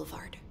Hollywood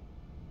Boulevard.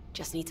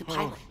 Just needs a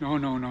pilot. No.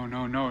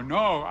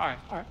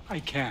 I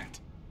can't.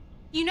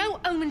 You know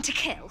Omen to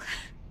Kill?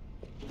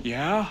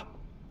 Yeah?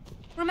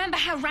 Remember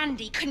how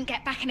Randy couldn't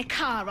get back in a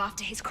car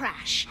after his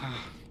crash?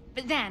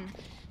 But then,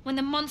 when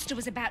the monster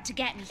was about to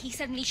get me, he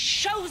suddenly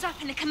shows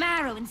up in a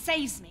Camaro and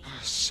saves me.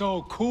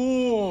 So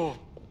cool.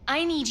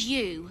 I need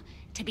you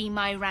to be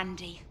my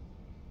Randy.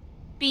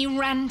 Be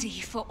Randy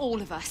for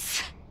all of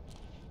us.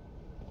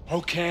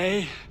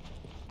 Okay,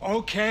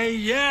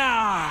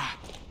 yeah!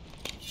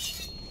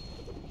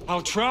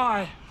 I'll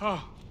try.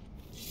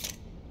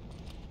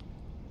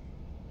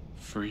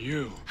 For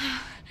you.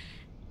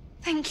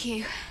 Thank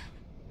you.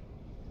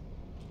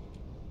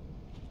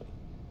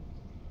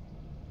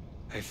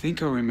 I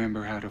think I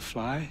remember how to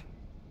fly.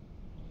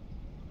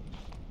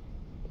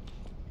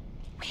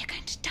 We are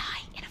going to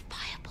die in a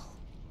fireball.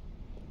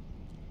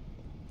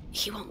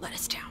 He won't let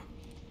us down.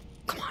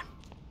 Come on.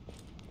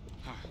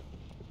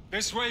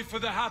 This way for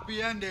the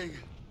happy ending.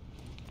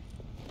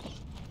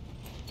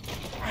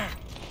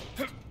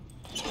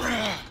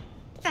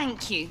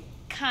 Thank you,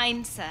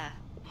 kind sir.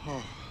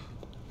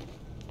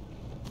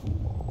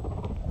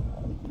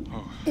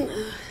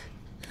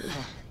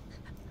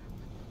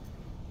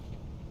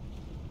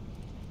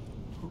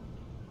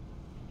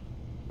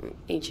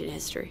 Ancient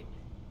history.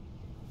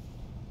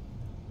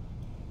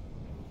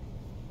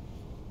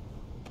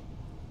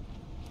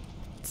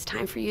 It's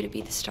time for you to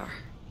be the star.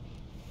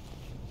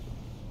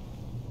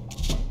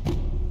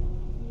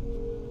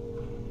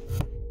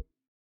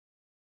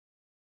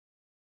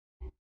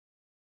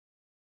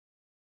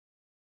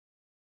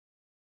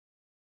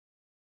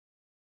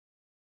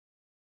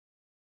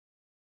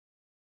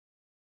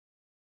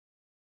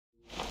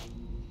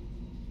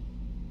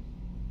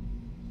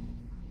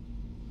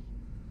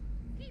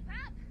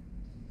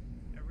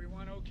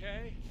 Everyone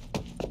okay?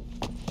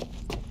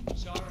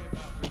 Sorry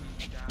about bringing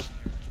you down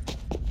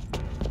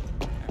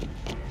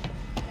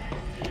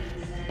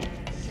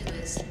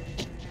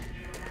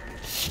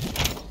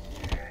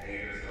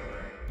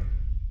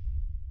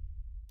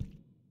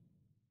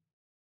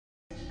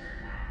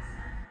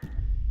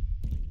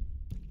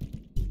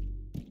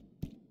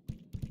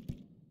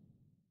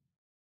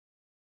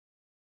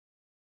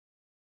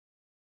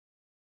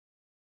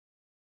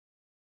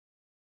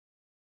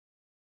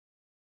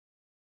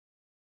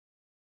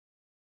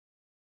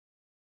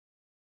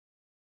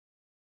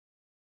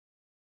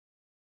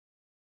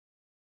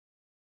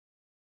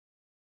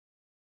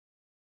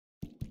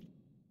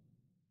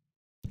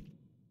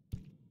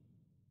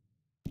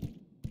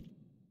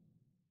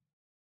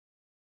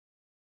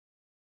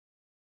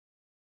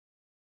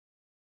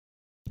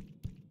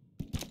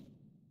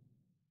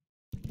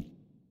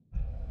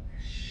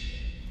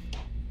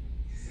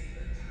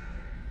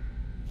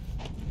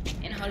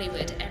In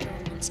Hollywood,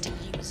 everyone wants to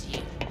use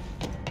you.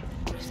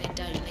 But if they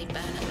don't, they burn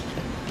up like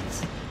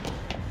moths.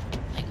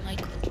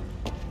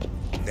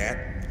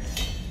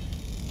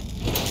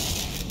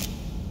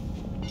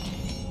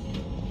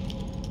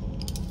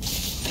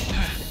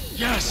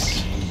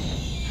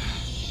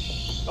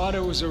 Thought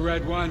it was a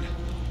red one.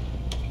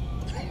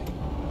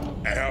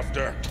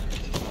 After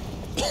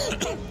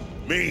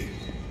me.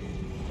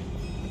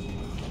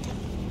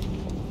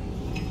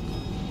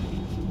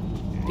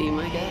 Be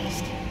my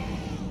guest.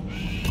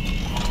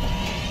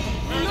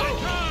 No!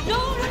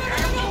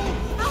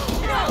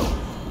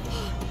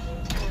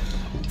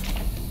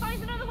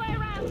 Find another way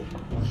around.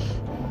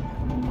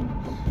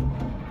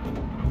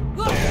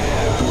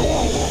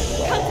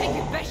 Come take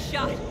your best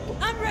shot.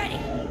 I'm ready.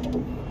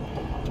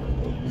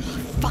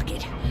 Fuck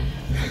it.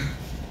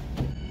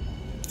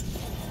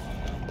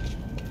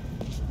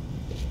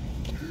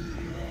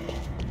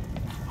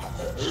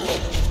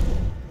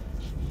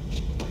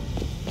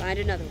 Find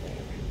another way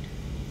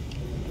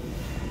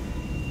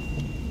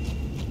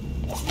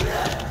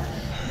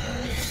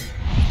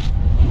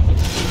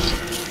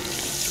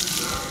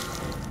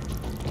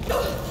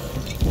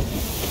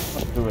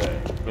Let's do a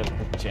real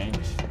quick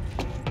change.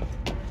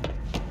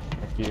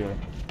 Like here.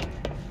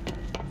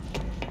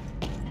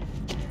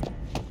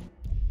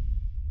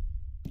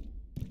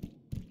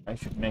 I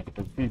should make it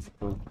a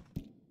physical.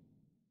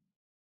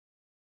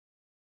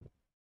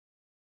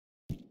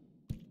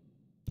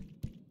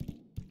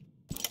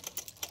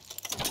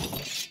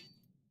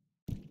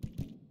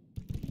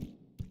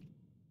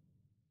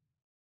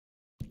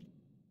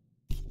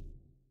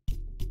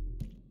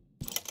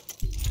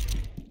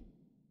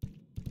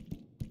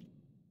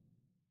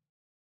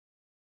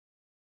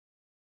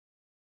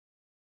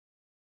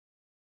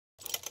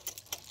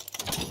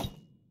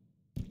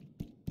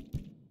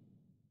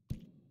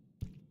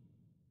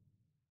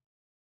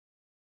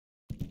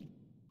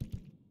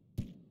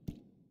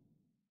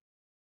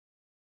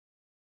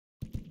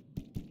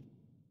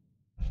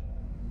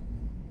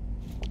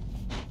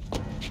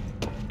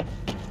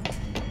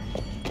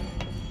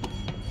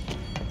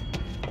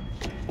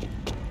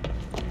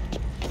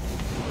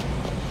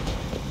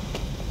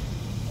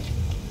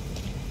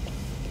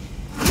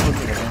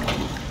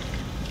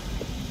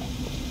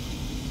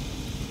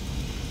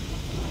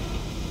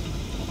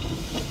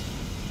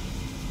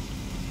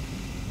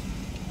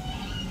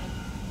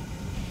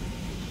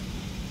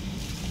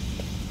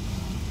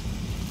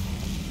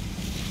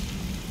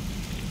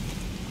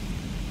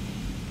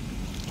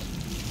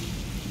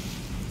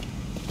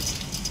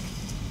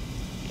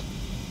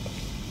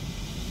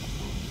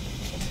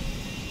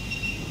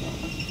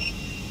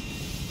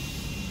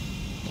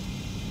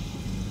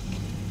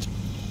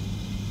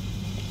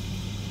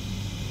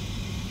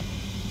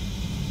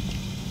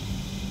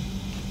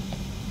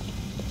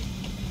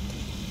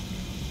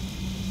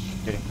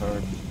 Getting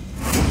hurt.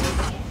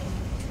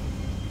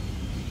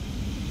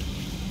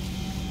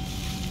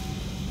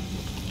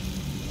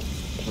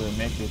 We'll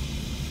make it.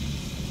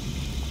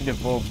 The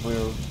bulb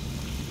will.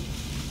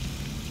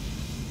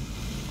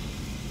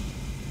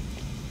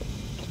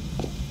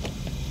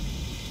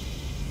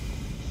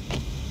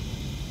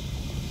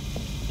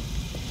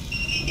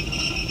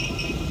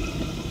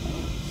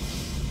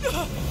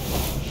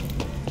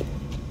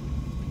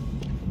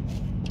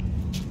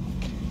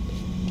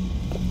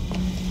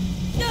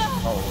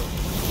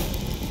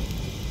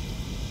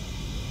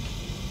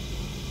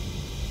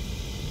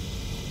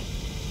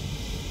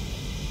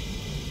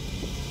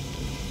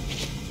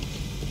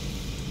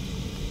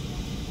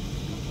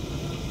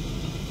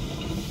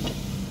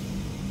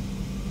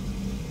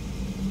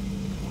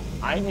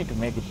 I need to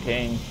make it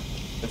tame.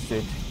 That's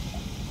it.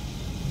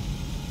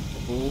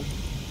 Cool.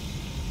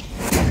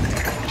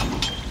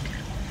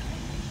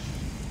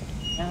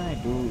 Can I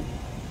do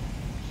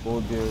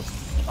all this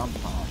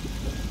somehow?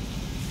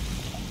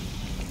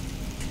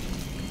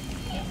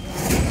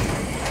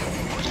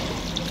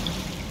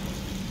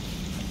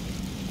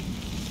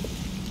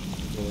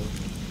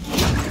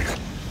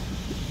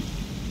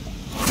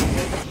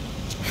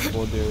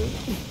 Go there.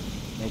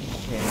 Make it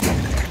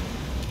tame.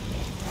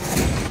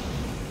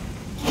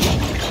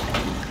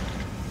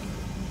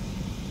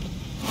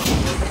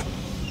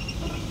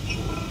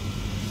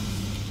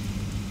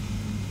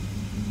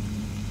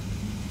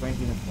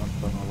 It's not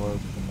gonna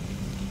work.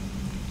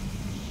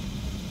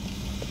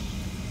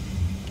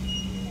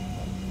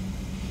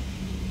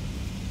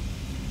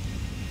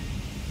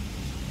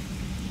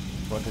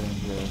 What in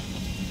there?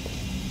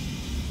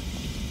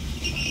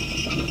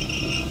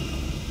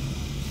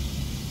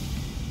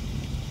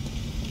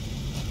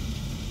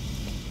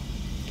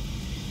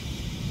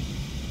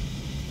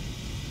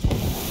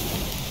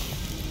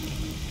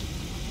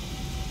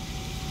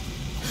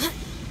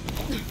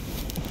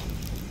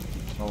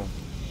 Oh.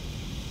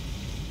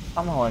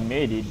 Somehow I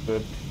made it,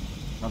 but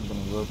not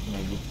gonna work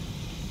maybe.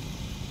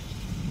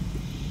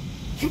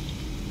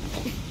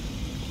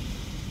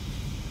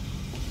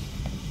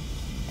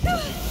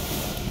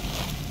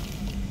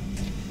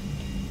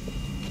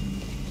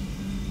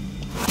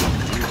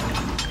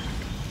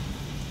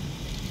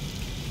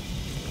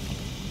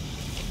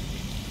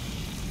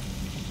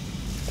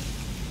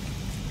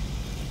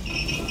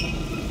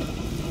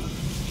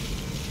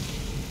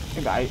 I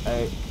think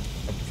I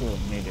actually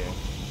made it.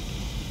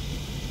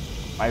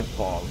 I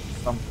fall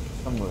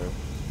somewhere.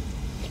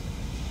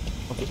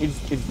 Okay,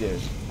 it's there.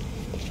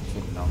 It's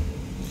it now.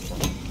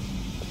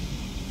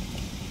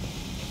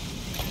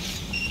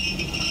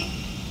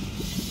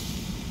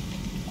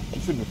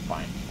 It should be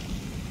fine.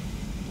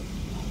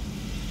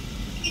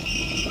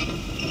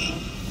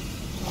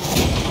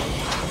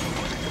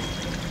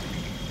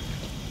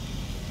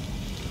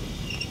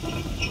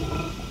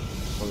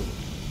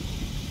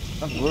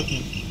 Not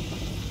working.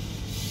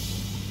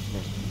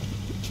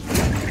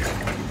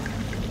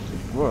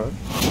 It worked.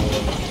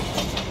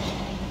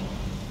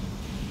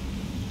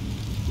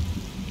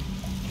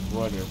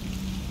 Water.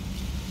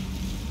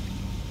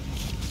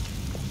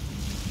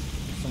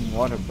 Some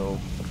water though.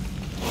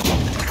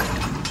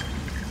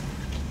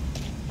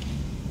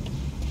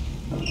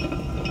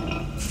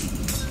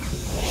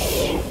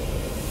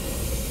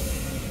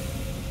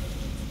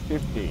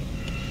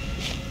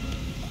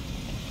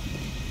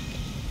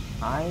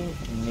 I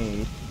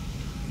need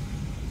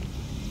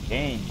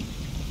cane.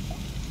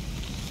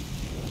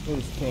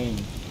 Here's cane.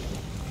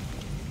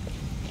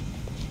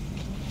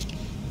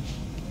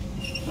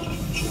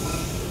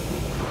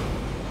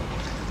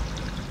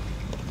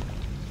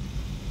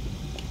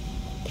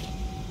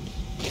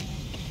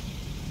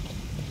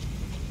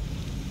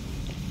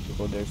 To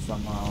go there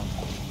somehow.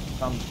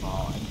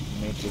 Somehow I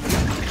need to make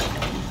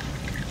it.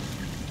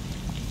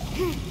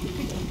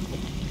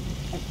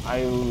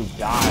 I will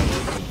die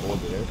if I go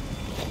there.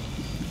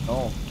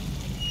 No.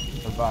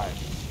 Survive.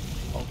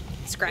 Oh.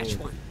 Scratch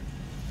one.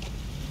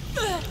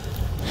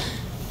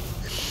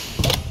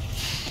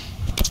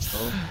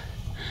 Oh.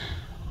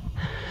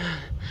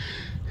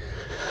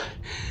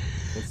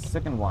 The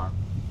second one.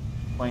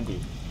 20.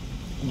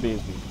 I'm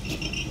busy.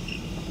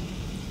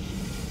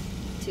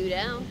 2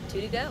 down,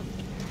 2 to go.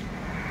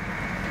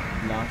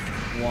 Last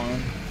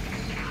one.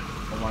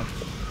 How much?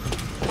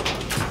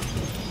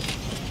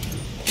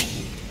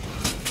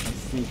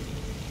 Let's see.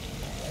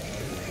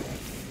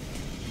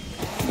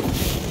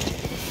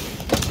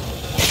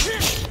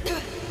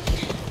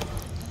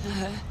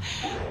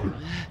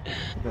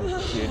 You're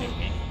kidding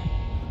me.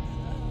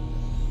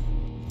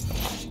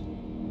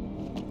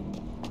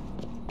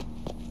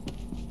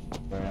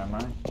 Where am I?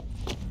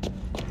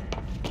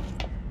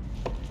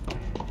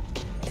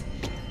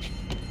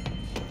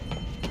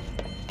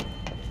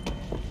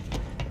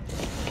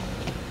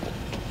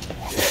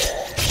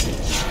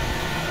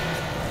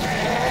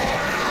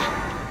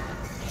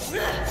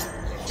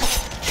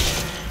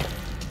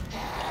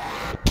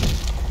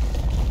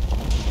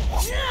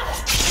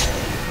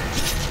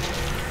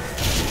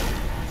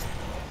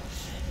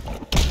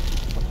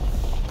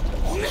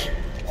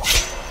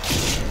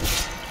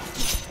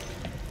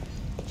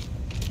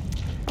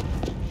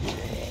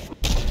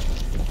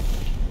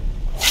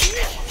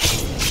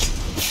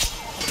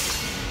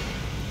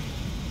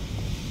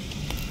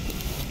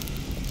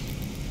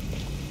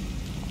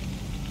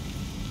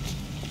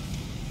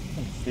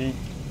 See?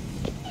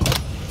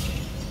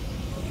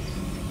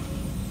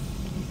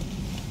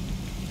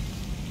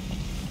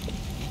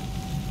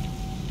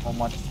 How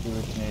much do we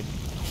need?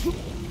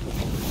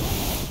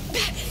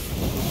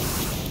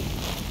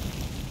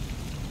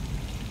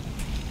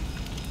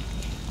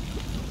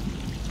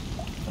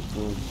 That's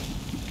good.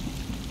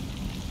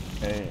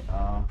 Okay,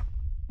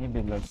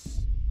 maybe let's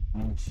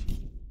change.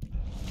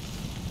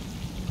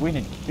 We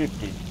need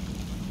 50.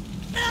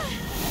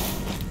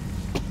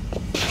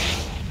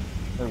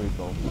 There we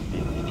go.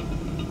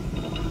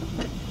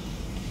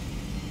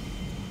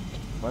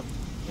 What?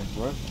 That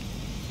work?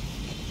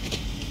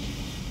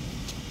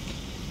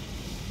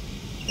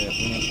 Yeah,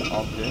 we need to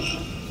off this.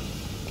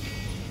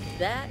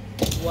 That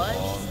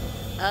was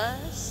a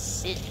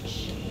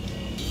cinch.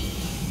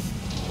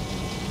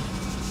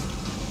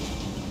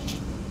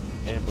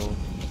 Able.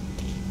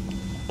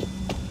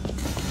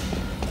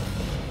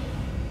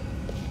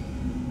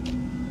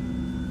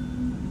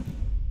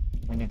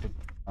 We need to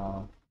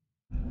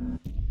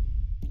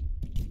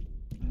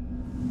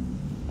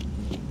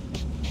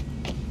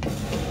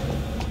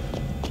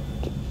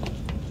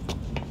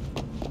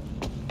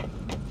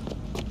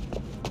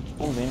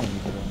pull in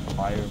and get on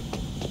fire.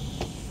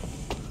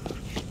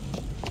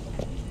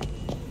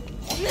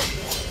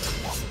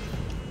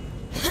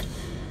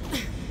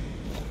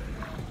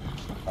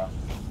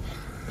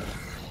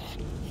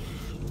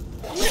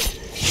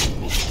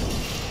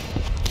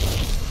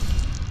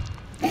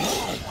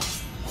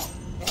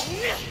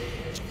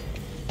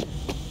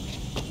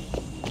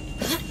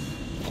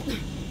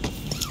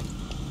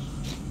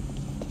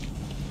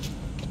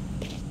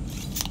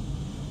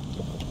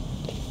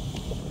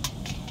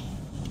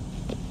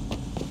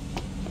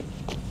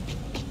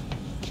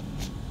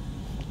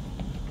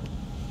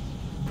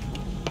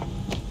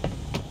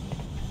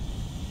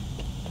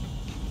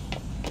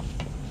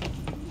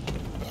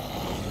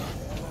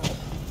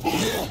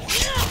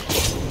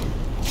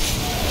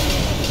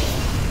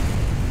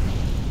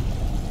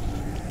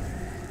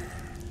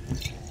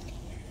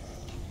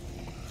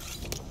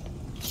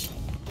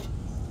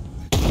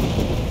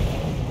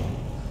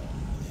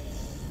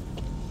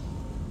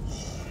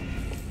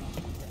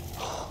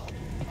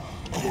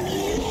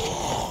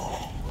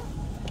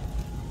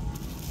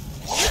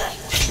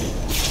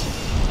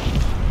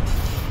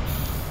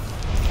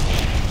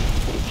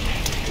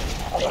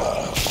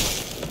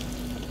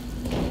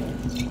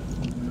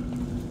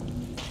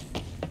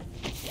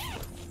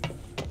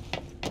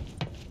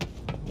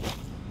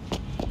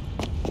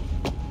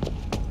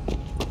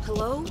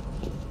 Hello?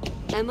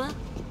 Emma?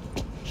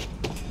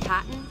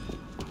 Patton?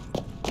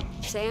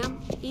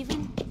 Sam,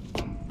 even?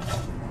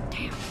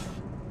 Damn.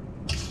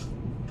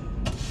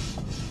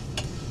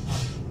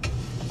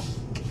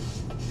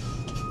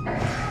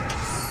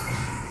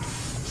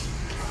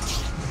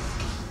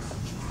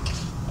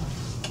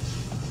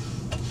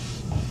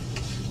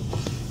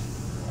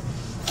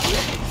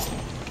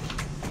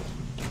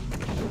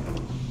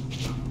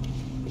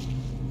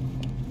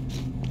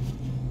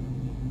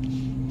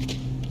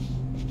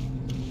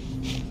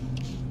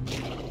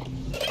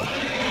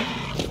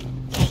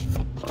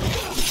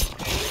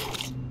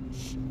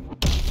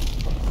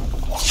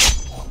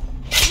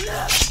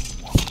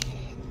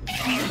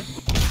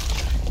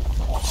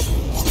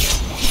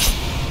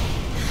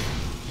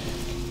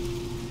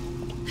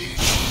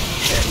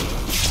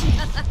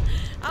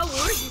 I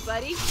warned you,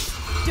 buddy.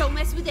 Don't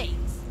mess with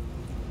AIDS.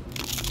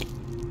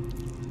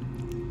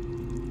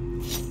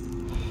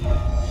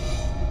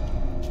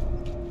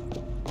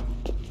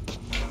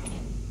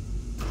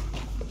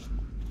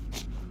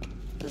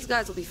 Those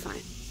guys will be fine.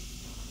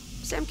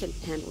 Sam can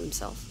handle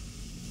himself.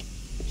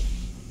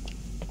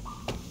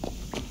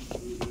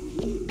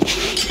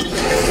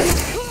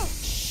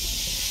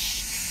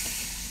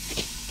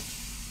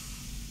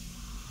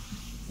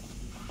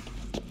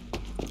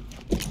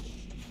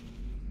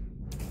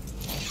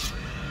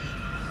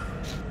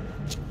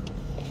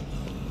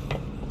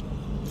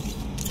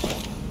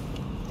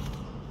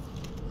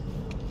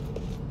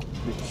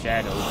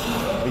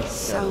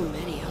 So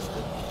many of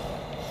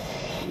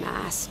them.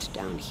 Massed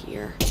down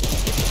here. In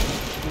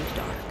the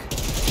dark.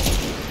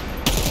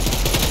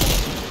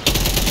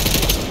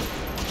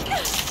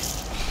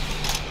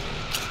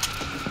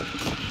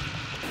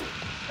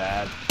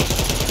 Bad.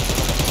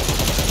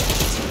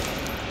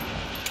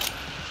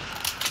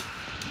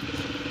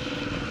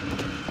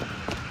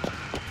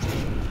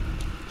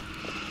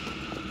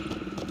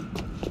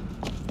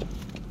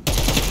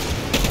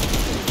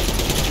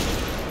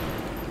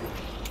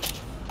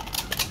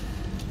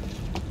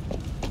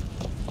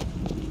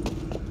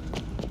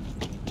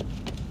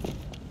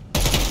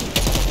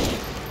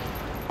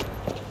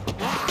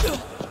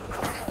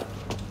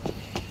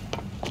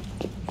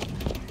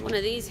 One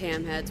of these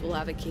hamheads will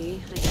have a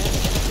key, I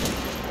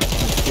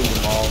guess. Kill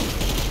them all.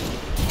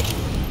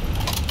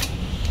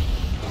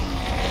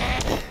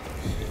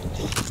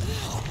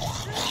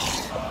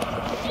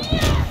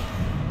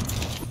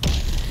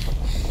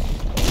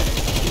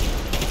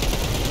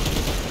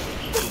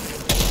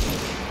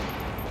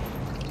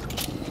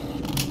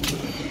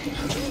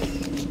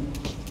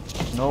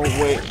 No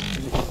way.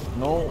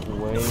 No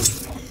way.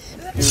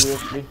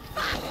 Seriously.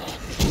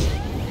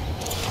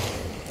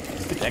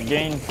 It's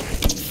again.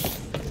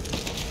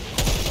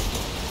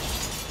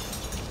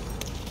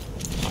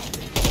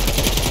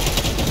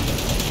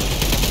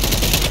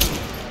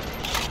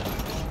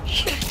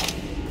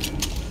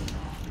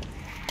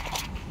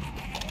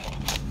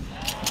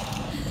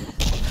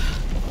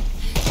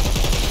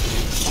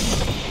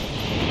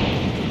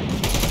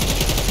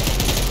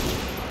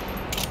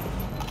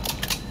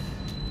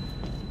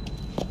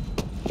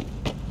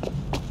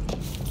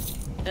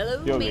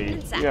 Hello, Yo,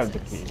 maintenance you have the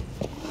access. key.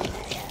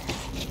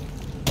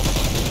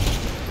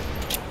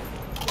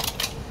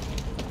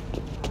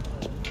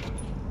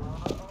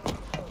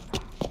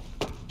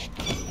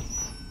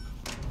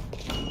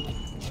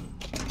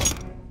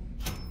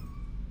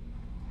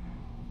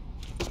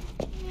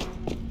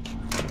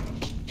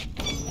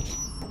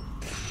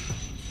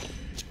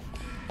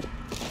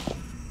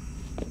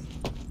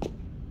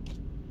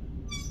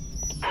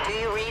 Do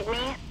you read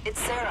me? It's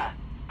Sarah.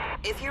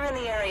 If you're in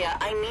the area,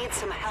 I need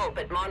some help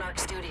at Monarch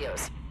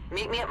Studios.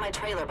 Meet me at my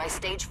trailer by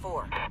stage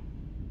 4.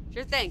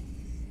 Sure thing.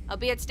 I'll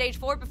be at stage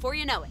 4 before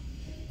you know it.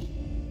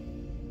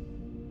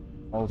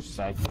 All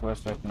side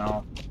quests right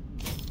now.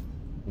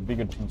 The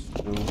bigger things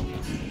to do.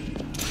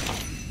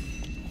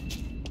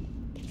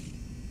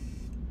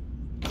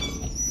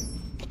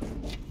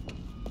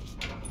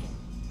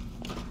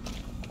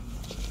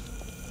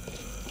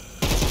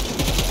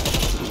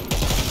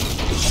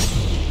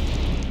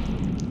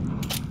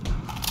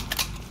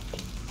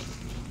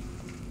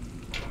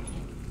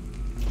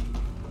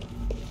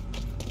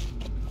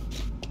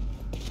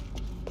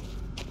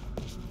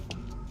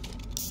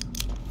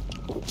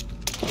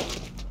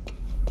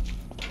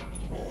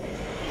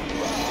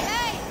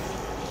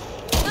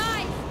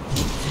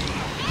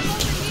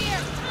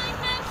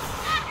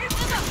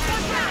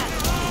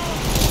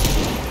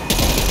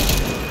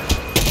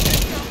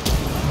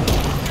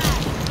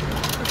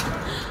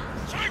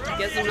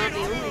 Guess I'm not the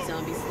only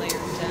zombie slayer in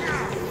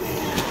town.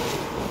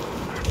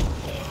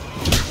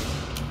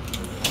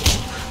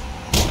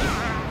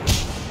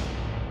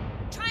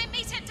 Try and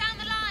meet it down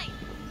the line.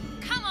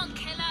 Come on,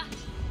 killer.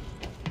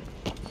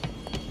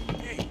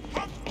 Hey,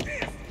 pump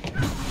this!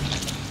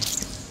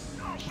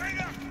 No, wait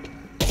up!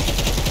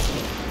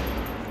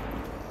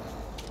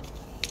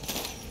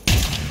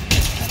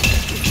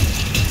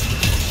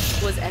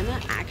 Was Emma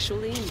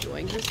actually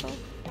enjoying herself?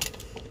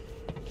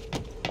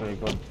 Very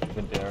good.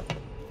 Good there.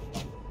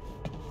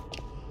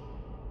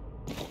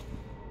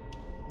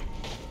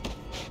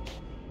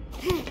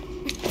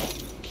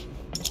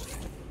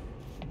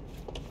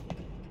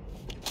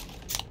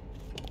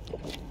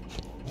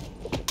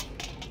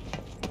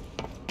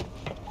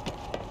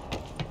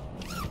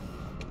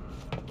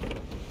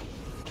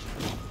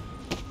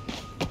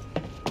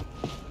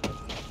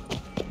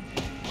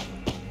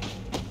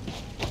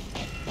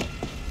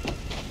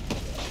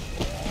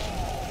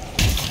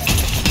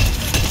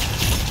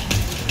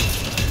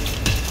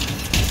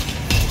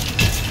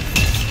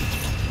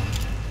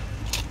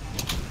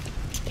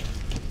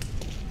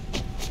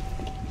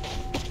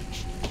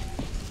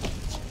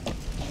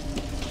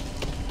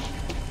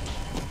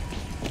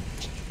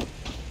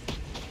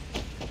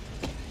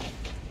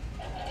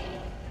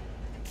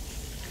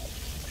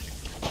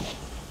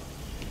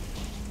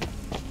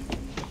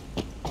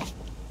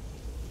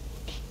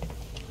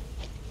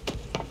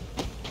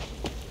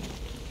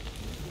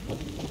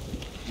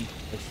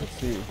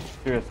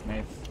 Serious,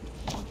 mate.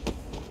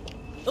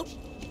 Oh,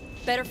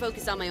 better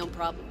focus on my own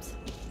problems.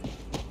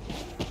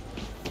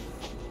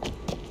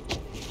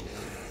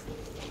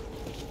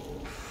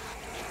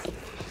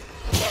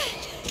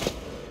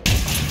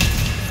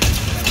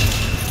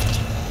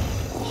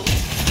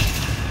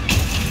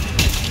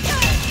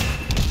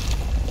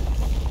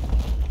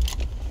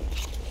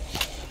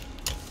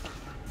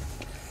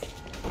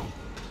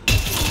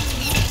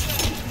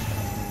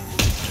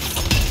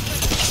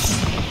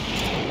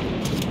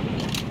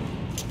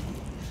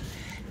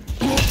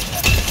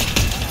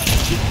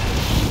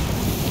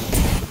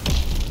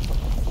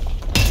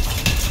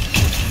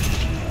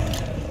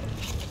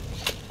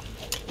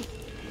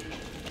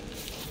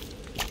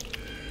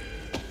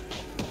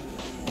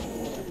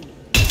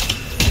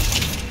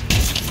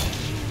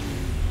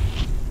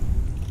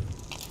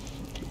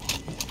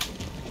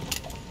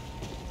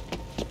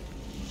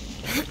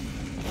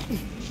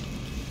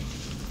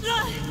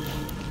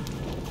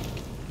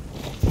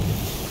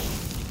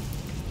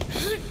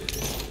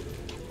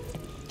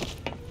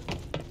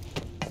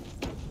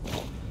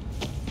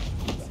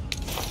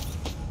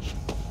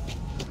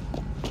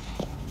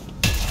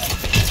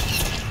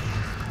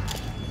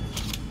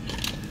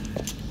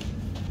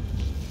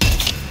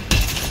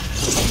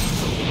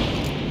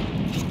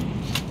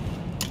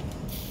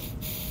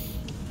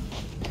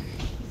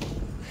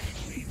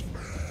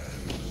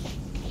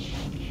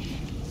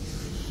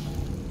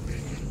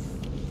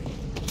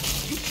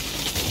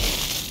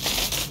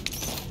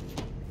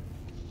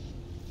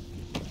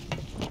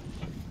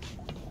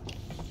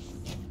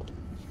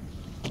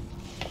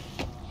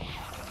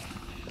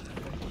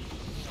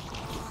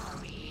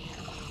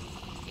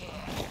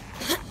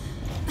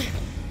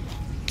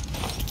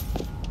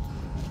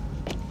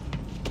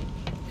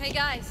 Hey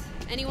guys,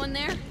 anyone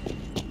there?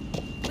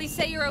 Please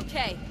say you're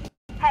okay.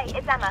 Hey,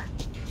 it's Emma.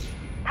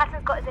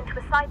 Patton's got us into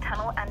a side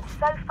tunnel, and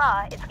so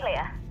far, it's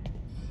clear.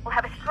 We'll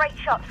have a straight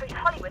shot through to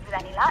Hollywood with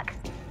any luck.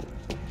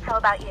 How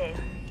about you?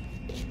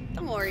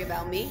 Don't worry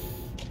about me.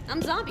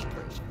 I'm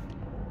zombie-proof.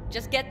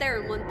 Just get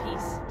there in one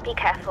piece. Be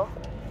careful.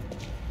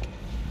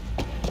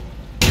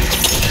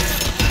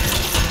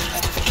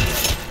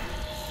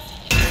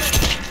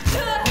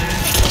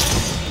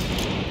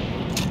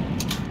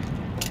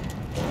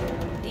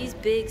 These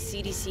big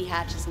CDC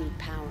hatches need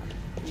power,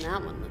 and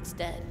that one looks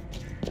dead.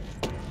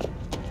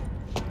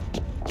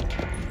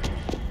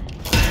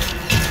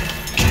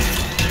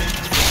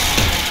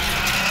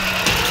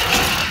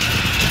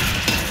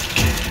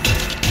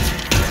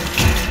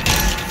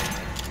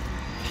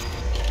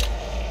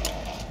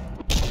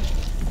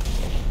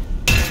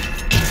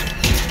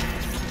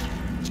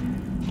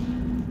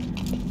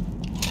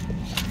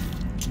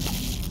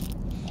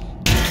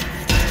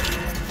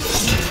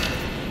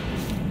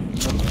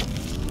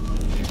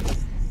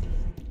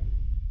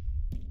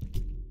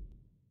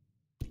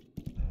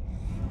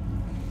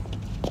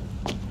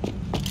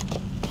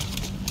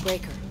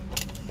 Breaker.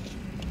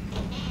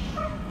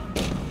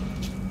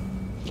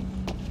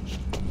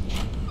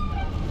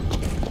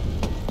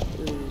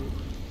 Ooh,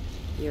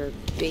 your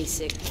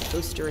basic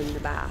toaster in the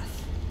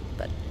bath,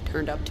 but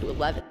turned up to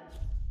 11.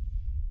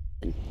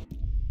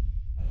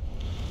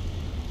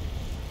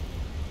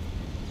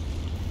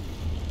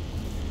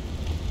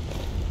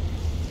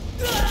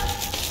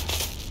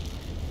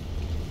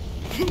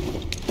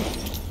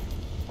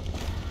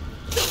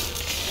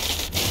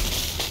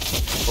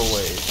 No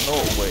way,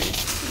 no way.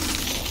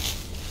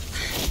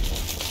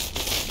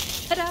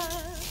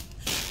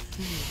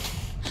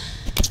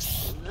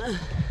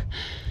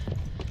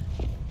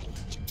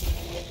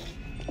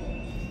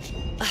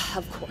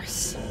 Of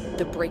course,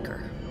 the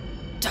breaker.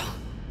 Duh.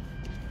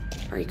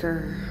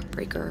 Breaker.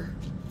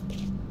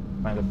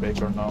 Find the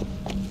breaker now.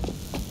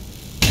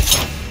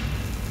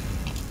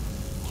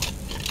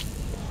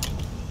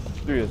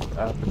 Serious,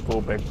 I have to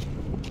go back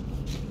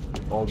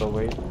all the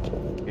way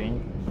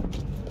again.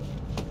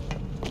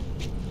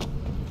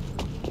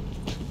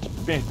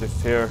 Finish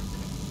this here.